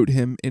of wrote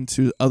him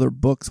into other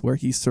books where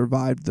he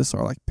survived the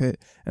Sarlacc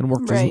pit and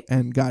worked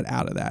and got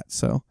out of that.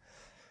 So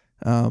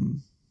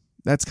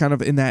that's kind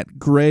of in that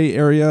gray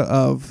area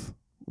of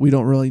we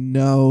don't really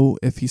know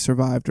if he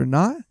survived or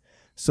not.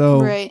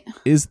 So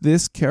is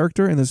this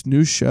character in this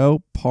new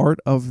show part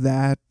of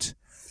that,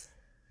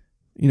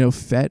 you know,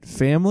 Fett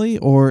family,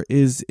 or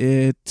is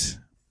it,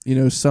 you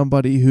know,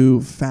 somebody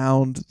who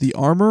found the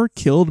armor,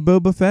 killed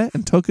Boba Fett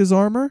and took his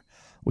armor?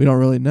 We don't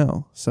really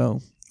know. So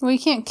we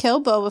can't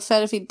kill Boba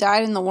Fett if he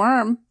died in the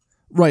worm.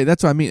 Right,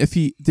 that's what I mean. If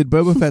did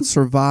Boba Fett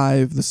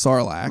survive the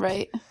Sarlacc?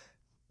 Right.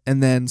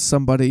 And then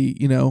somebody,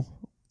 you know,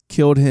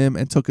 killed him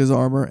and took his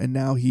armor, and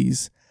now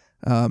he's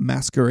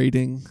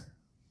masquerading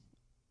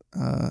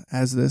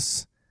as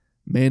this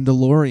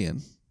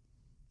Mandalorian.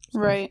 So,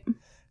 right.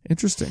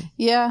 Interesting.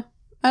 Yeah.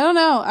 I don't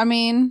know. I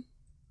mean,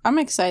 I'm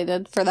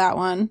excited for that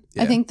one.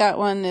 Yeah. I think that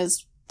one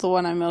is the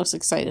one I'm most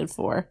excited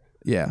for.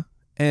 Yeah.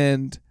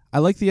 And I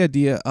like the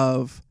idea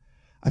of,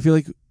 I feel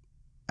like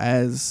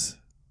as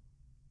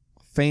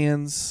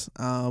fans,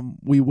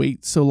 we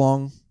wait so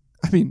long.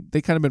 I mean,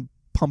 they kind of been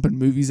pumping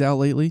movies out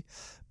lately,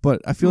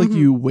 but I feel like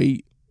you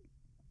wait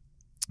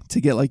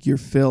to get like your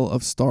fill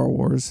of Star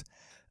Wars.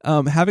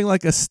 Having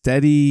like a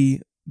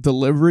steady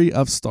delivery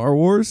of Star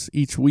Wars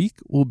each week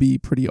will be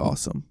pretty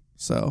awesome.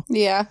 So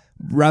yeah,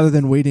 rather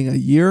than waiting a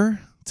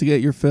year to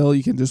get your fill,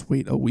 you can just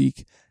wait a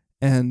week.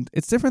 And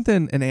it's different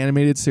than an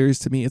animated series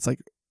to me. It's like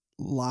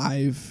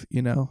live,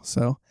 you know,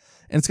 so.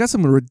 And it's got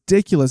some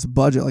ridiculous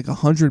budget, like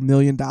 $100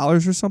 million or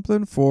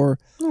something for.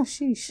 Oh,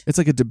 sheesh. It's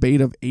like a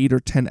debate of 8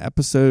 or 10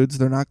 episodes.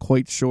 They're not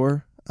quite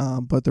sure,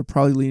 but they're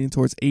probably leaning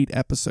towards 8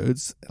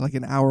 episodes, like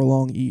an hour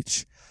long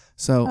each.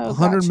 So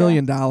 $100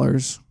 million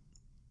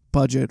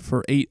budget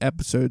for 8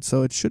 episodes.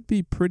 So it should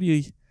be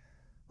pretty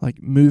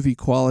like movie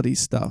quality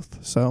stuff.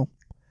 So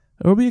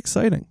it'll be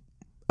exciting.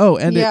 Oh,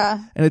 and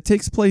it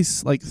takes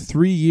place like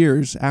 3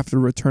 years after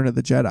Return of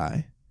the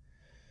Jedi.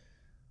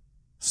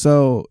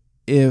 So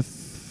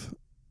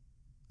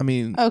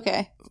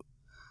okay.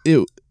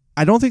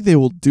 I don't think they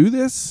will do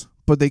this,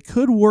 but they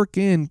could work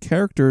in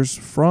characters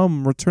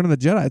from Return of the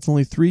Jedi. It's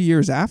only 3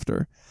 years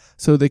after.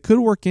 So they could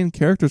work in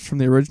characters from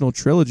the original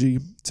trilogy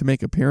to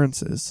make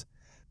appearances.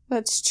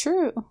 That's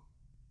true.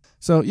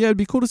 So, yeah, it'd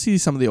be cool to see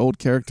some of the old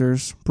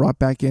characters brought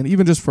back in,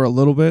 even just for a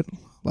little bit.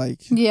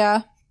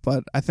 Yeah.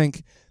 But I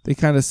think they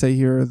kind of say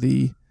here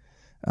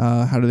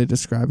how do they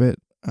describe it?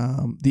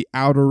 The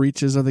outer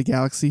reaches of the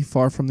galaxy,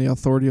 far from the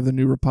authority of the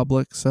New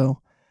Republic.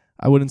 So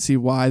I wouldn't see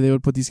why they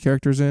would put these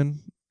characters in.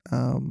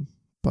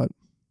 But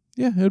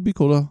yeah, it would be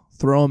cool to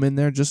throw them in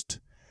there just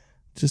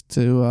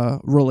to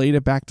relate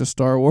it back to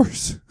Star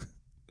Wars.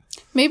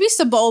 Maybe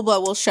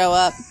Sebulba will show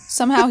up.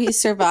 Somehow he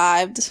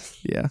survived.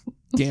 Yeah.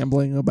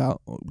 Gambling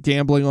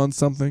on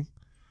something.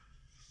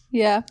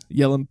 Yeah.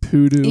 Yelling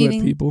poodoo at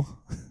people.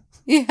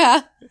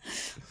 Yeah.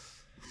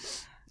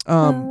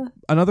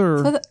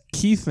 Another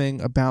key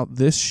thing about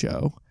this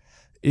show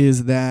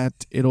is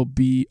that it'll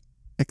be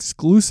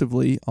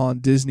exclusively on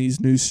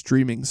Disney's new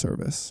streaming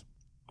service.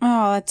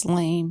 Oh, that's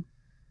lame.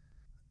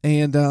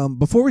 And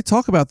before we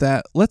talk about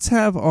that, let's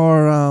have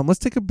our let's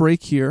take a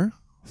break here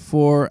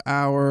for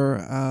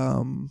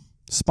our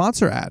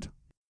sponsor ad.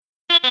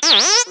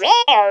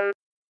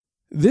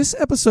 This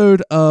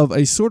episode of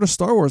A Sort of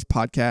Star Wars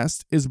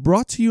podcast is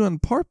brought to you in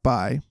part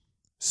by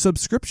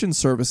subscription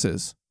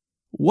services.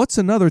 What's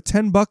another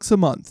 $10 a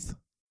month?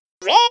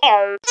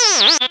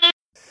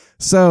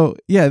 So,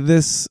 yeah,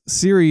 this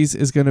series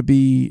is going to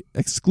be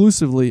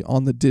exclusively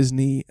on the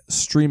Disney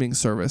streaming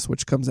service,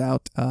 which comes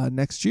out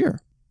next year.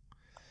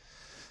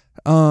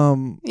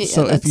 So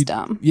that's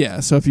dumb. Yeah,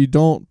 so if you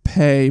don't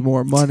pay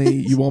more money,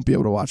 you won't be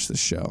able to watch this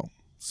show.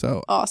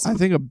 So awesome. I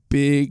think a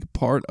big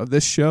part of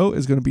this show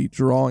is going to be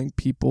drawing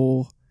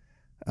people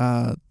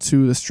to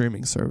the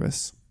streaming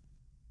service.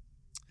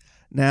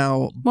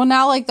 Now,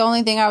 like the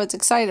only thing I was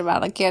excited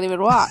about, I can't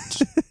even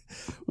watch.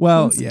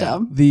 Well, that's yeah,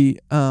 dumb. the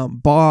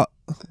Bob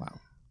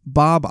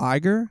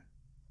Iger,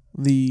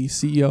 the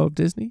CEO of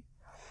Disney,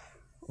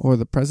 or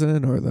the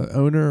president, or the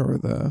owner, or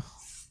the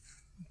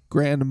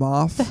Grand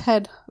Moff, the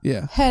head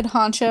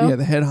honcho. Yeah,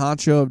 the head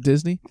honcho of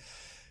Disney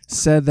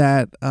said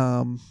that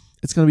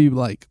it's going to be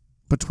like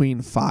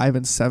between $5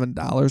 and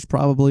 $7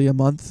 probably a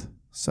month.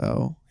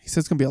 So he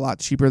said it's going to be a lot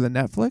cheaper than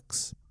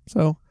Netflix.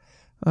 So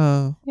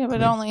but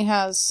it only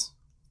has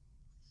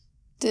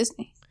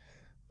Disney.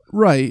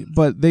 Right,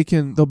 but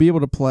they'll be able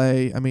to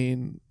play. I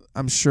mean,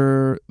 I'm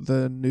sure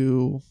the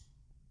new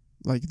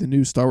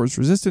Star Wars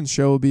Resistance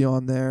show will be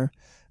on there.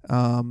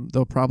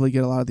 They'll probably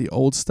get a lot of the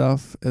old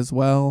stuff as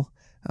well.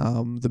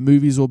 The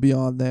movies will be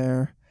on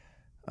there,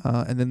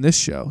 and then this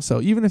show.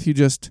 So even if you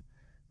just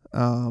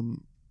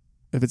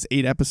if it's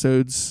 8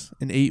 episodes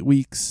in 8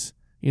 weeks,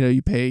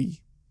 you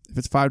pay. If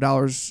it's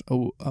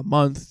 $5 a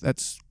month,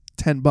 that's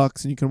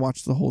 $10, and you can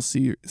watch the whole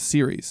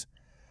series.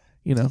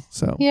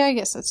 So yeah, I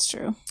guess that's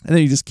true. And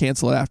then you just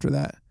cancel it after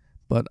that.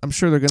 But I'm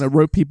sure they're going to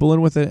rope people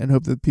in with it and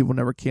hope that people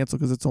never cancel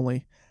because it's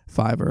only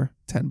 $5 or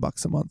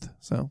 $10 a month.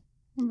 So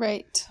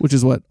right, which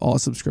is what all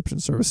subscription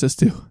services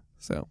do.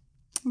 So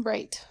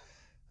right.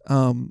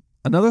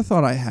 Another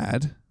thought I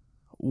had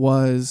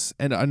was,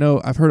 and I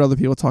know I've heard other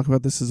people talk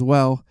about this as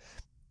well,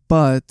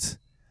 but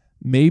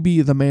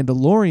maybe The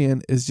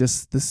Mandalorian is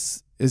just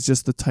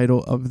the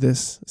title of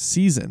this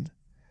season.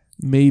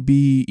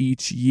 Maybe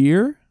each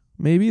year,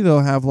 maybe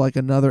they'll have like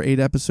another 8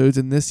 episodes,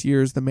 and this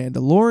year is The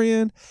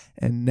Mandalorian,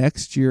 and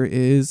next year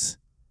is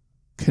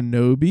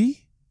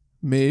Kenobi.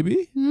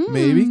 Maybe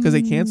because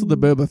they canceled the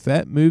Boba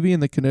Fett movie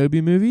and the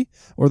Kenobi movie,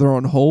 or they're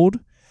on hold.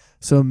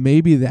 So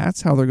maybe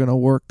that's how they're going to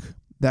work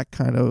that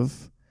kind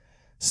of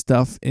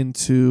stuff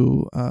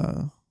into.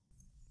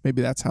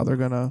 Maybe that's how they're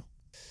going to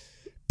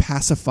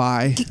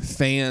pacify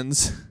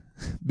fans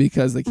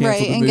because they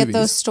canceled the movies. Get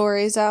those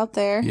stories out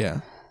there.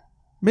 Yeah,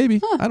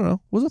 maybe. I don't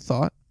know. Was a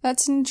thought.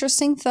 That's an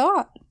interesting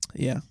thought.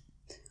 Yeah,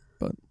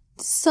 but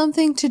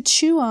something to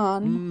chew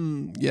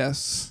on.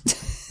 Yes,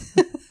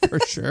 for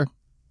sure.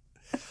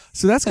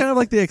 So that's kind of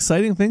like the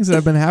exciting things that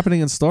have been happening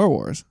in Star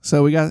Wars.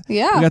 So we got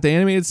the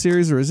animated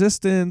series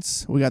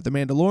Resistance. We got The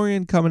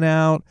Mandalorian coming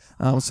out.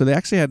 So they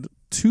actually had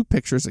 2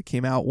 pictures that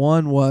came out.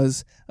 One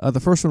was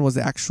the first one was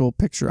the actual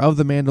picture of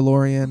The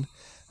Mandalorian.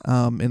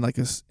 in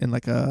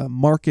like a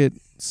market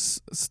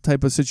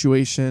type of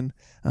situation.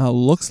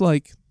 Looks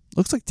like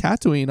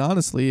Tatooine,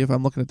 honestly, if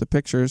I'm looking at the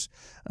pictures.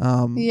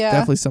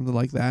 Definitely something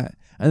like that.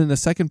 And then the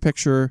second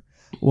picture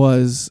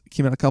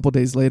came out a couple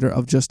days later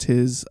of just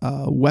his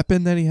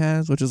weapon that he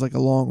has, which is like a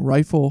long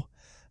rifle,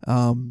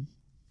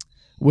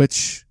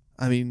 which,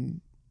 I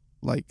mean,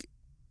 like,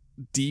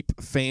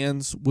 deep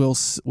fans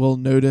will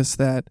notice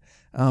that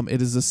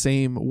it is the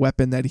same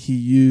weapon that he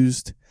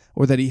used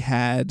or that he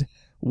had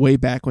way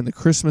back when the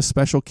Christmas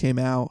special came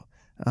out.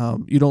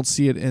 You don't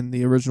see it in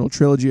the original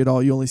trilogy at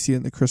all. You only see it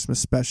in the Christmas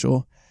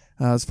special,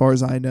 as far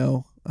as I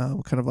know.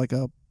 Kind of like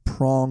a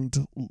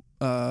pronged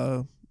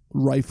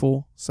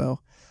rifle. So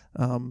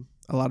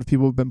a lot of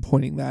people have been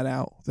pointing that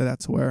out,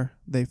 that's where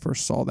they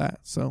first saw that.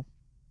 So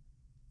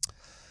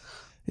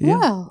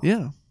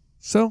yeah.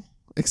 So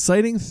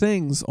exciting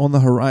things on the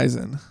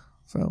horizon.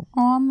 So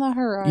on the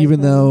horizon,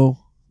 even though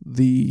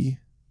the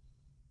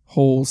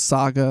whole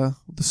saga,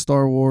 the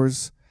Star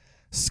Wars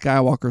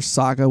Skywalker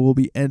saga, will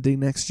be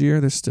ending next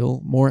year, there's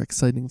still more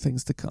exciting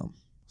things to come.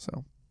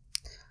 So,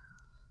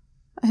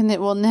 and it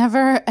will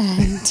never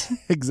end.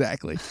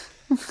 Exactly.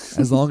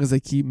 As long as they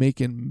keep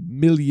making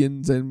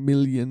millions and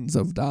millions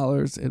of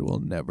dollars, it will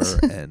never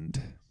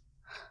end.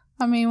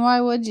 I mean,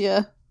 why would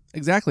you?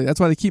 Exactly. That's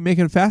why they keep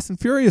making Fast and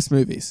Furious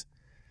movies.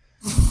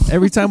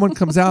 Every time one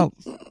comes out,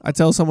 I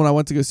tell someone I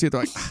went to go see it.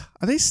 They're like,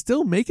 "Are they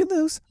still making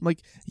those?" I'm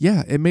like,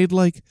 "Yeah, it made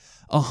like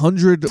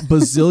 $100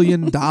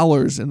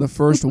 bazillion in the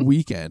first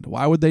weekend.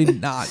 Why would they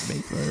not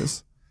make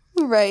those?"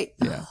 Right.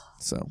 Yeah.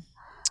 So,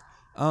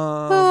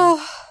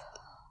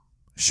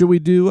 should we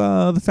do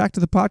the fact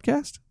of the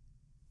podcast?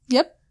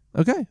 Yep.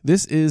 Okay.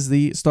 This is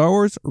the Star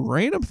Wars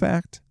random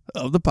fact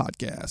of the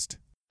podcast.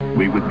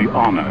 We would be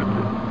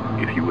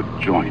honored if you would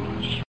join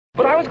us.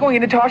 But I was going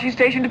into Toshi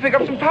Station to pick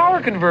up some power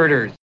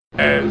converters.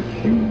 As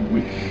you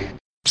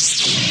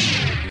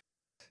wish.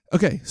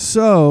 Okay,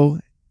 so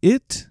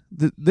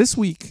this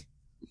week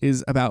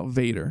is about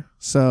Vader.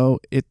 So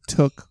it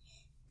took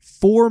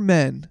 4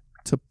 men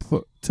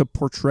to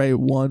portray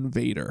one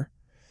Vader.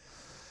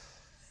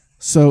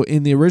 So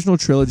in the original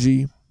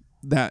trilogy,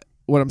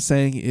 what I'm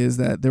saying is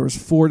that there was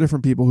 4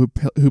 different people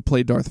who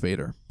played Darth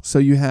Vader. So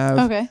you have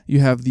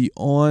the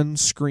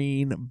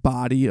on-screen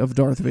body of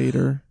Darth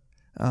Vader,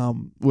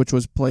 which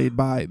was played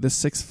by the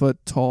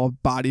 6-foot-tall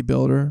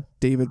bodybuilder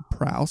David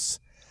Prowse.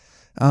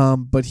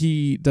 But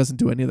he doesn't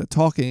do any of the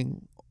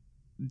talking.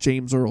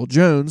 James Earl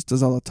Jones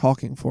does all the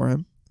talking for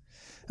him.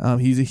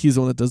 He's the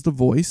one that does the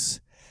voice.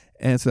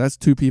 And so that's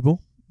 2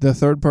 people. The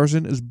third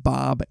person is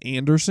Bob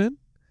Anderson,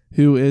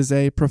 who is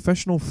a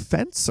professional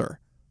fencer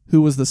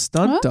who was the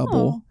stunt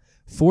double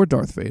for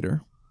Darth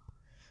Vader.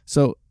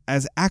 So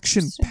as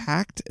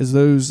action-packed as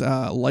those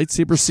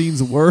lightsaber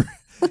scenes were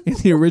in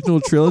the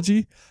original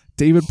trilogy,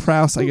 David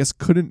Prowse, I guess,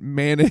 couldn't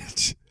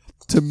manage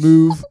to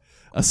move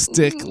a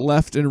stick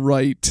left and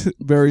right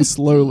very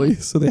slowly,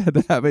 so they had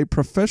to have a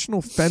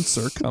professional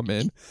fencer come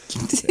in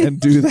and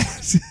do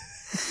that.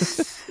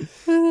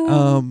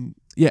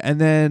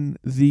 And then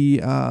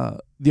the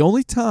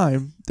only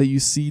time that you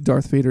see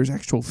Darth Vader's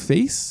actual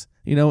face,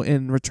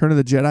 in Return of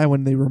the Jedi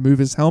when they remove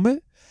his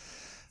helmet,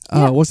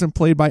 wasn't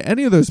played by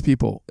any of those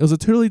people. It was a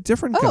totally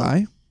different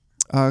guy.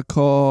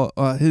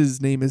 His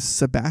name is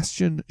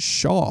Sebastian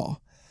Shaw,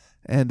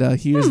 and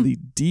he is the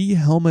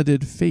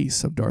de-helmeted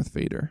face of Darth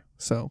Vader.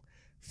 So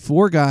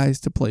 4 guys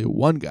to play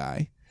one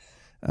guy.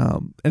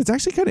 And it's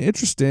actually kind of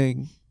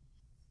interesting.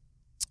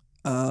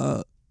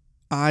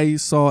 I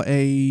saw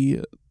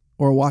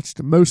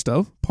watched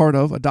part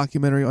of a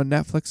documentary on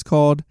Netflix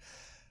called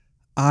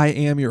I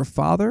Am Your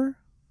Father.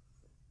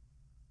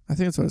 I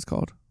think that's what it's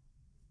called.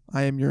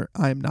 I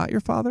Am Not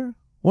Your Father.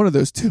 One of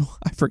those 2,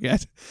 I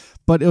forget.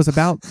 But it was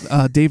about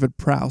David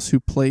Prowse,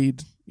 who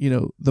played,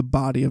 the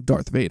body of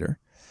Darth Vader.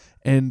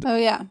 And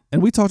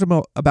and we talked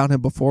about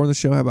him before on the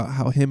show, about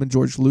how him and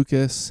George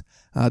Lucas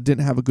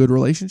didn't have a good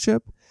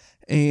relationship,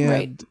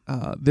 and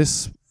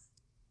this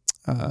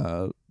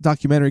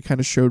documentary kind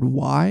of showed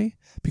why,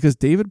 because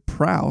David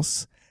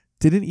Prowse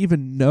didn't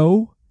even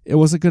know it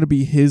wasn't going to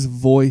be his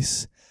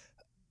voice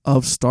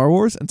of Star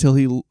Wars until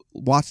he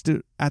watched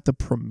it at the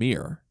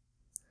premiere.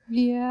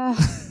 Yeah.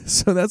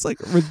 So that's like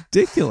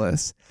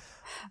ridiculous.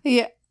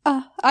 Yeah.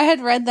 I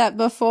had read that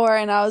before,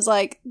 and I was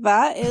like,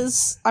 that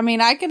is,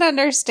 I can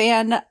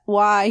understand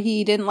why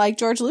he didn't like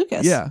George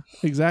Lucas. Yeah,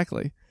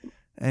 exactly.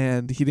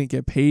 And he didn't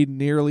get paid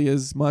nearly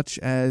as much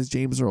as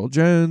James Earl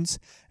Jones.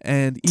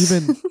 And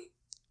even,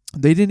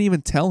 they didn't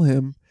even tell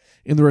him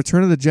in the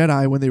Return of the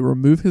Jedi, when they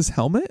remove his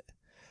helmet,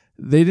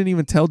 they didn't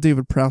even tell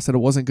David Prowse that it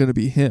wasn't going to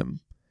be him.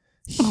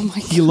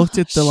 He looked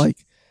at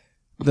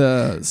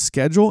the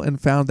schedule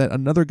and found that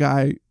another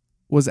guy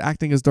was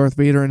acting as Darth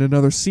Vader in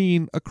another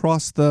scene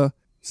across the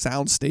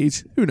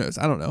soundstage. Who knows?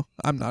 I don't know.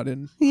 I'm not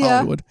in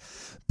Hollywood.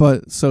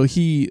 But so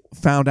he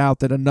found out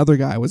that another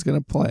guy was going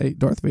to play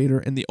Darth Vader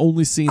in the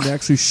only scene that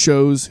actually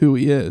shows who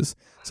he is.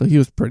 So he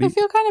was pretty... I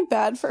feel kind of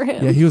bad for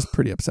him. Yeah, he was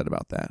pretty upset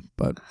about that.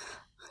 But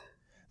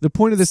the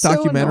point of this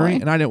documentary,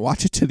 annoying. and I didn't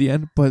watch it to the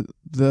end, but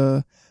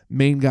the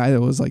main guy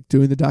that was like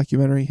doing the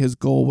documentary, his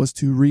goal was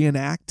to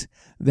reenact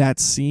that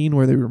scene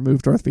where they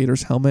removed Darth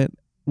Vader's helmet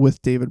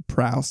with David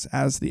Prowse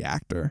as the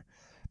actor,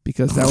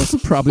 because that was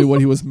probably what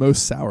he was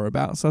most sour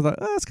about. So I thought,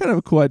 that's kind of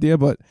a cool idea,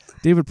 but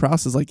David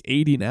Prowse is like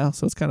 80 now,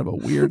 so it's kind of a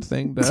weird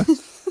thing to,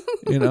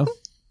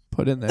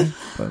 put in there.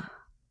 But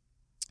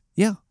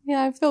yeah.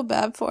 Yeah, I feel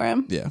bad for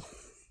him. Yeah.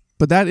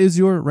 But that is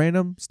your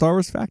random Star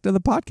Wars fact of the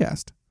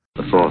podcast.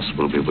 The Force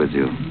will be with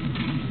you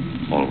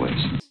always.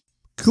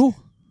 Cool.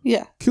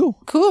 Yeah. Cool.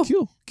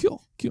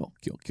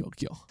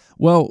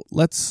 Well,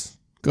 let's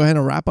go ahead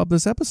and wrap up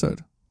this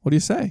episode. What do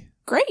you say?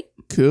 Great.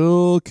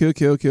 Cool. Kill.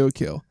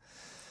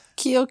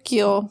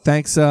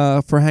 Thanks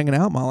for hanging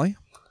out, Molly.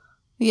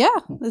 Yeah,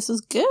 this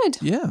was good.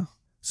 Yeah.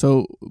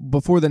 So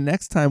before the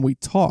next time we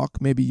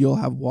talk, maybe you'll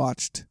have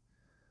watched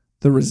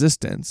The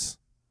Resistance,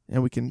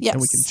 and we can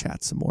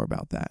chat some more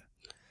about that.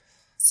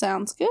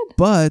 Sounds good.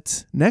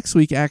 But next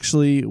week,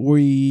 actually,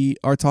 we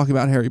are talking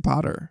about Harry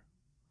Potter.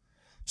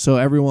 So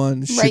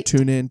everyone should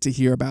tune in to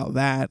hear about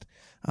that,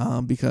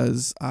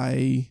 because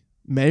I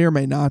may or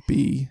may not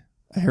be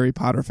a Harry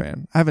Potter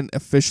fan. I haven't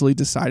officially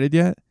decided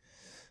yet.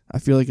 I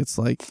feel like it's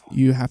like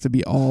you have to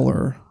be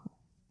all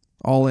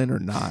in or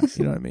not.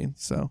 You know what I mean?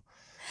 So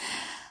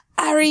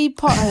Harry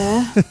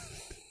Potter.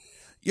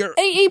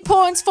 80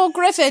 points for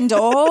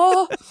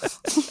Gryffindor.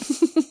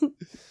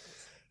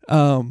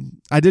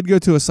 I did go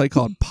to a site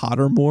called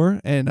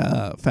Pottermore and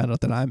found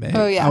out that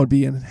I would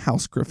be in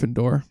House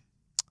Gryffindor.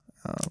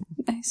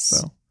 Nice.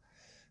 So,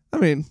 I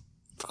mean,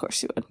 of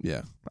course you would.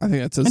 Yeah, I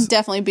think that says. I'd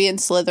definitely be in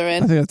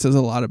Slytherin. I think that says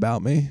a lot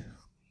about me.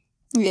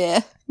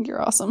 Yeah,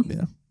 you're awesome.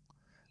 Yeah,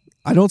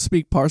 I don't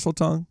speak parcel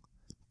tongue,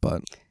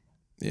 but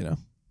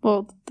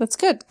Well, that's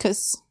good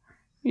because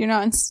you're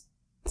not in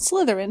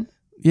Slytherin.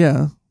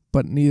 Yeah,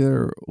 but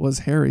neither was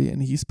Harry,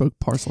 and he spoke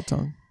parcel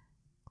tongue.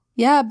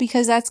 Yeah,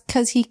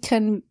 because he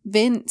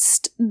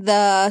convinced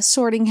the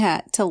Sorting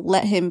Hat to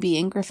let him be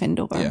in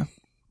Gryffindor. Yeah.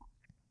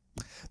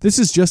 This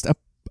is just a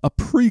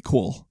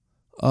prequel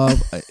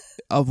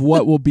of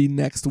what will be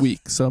next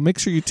week. So make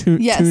sure you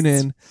tune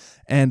in,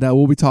 and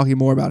we'll be talking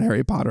more about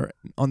Harry Potter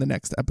on the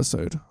next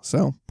episode.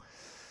 So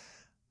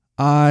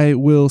I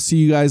will see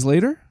you guys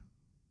later,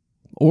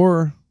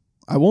 or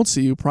I won't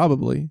see you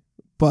probably,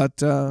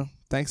 but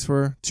thanks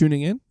for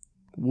tuning in.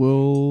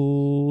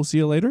 We'll see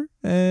you later,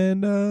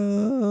 and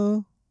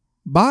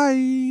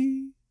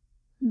bye.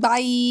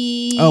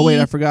 Bye. Oh, wait,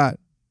 I forgot.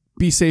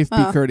 Be safe,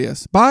 be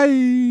courteous.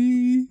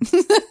 Bye.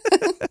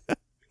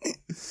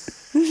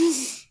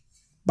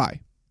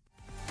 Bye.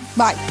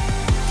 Bye.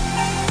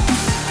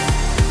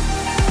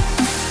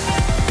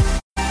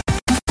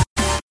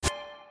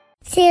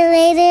 See you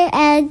later,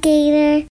 alligator.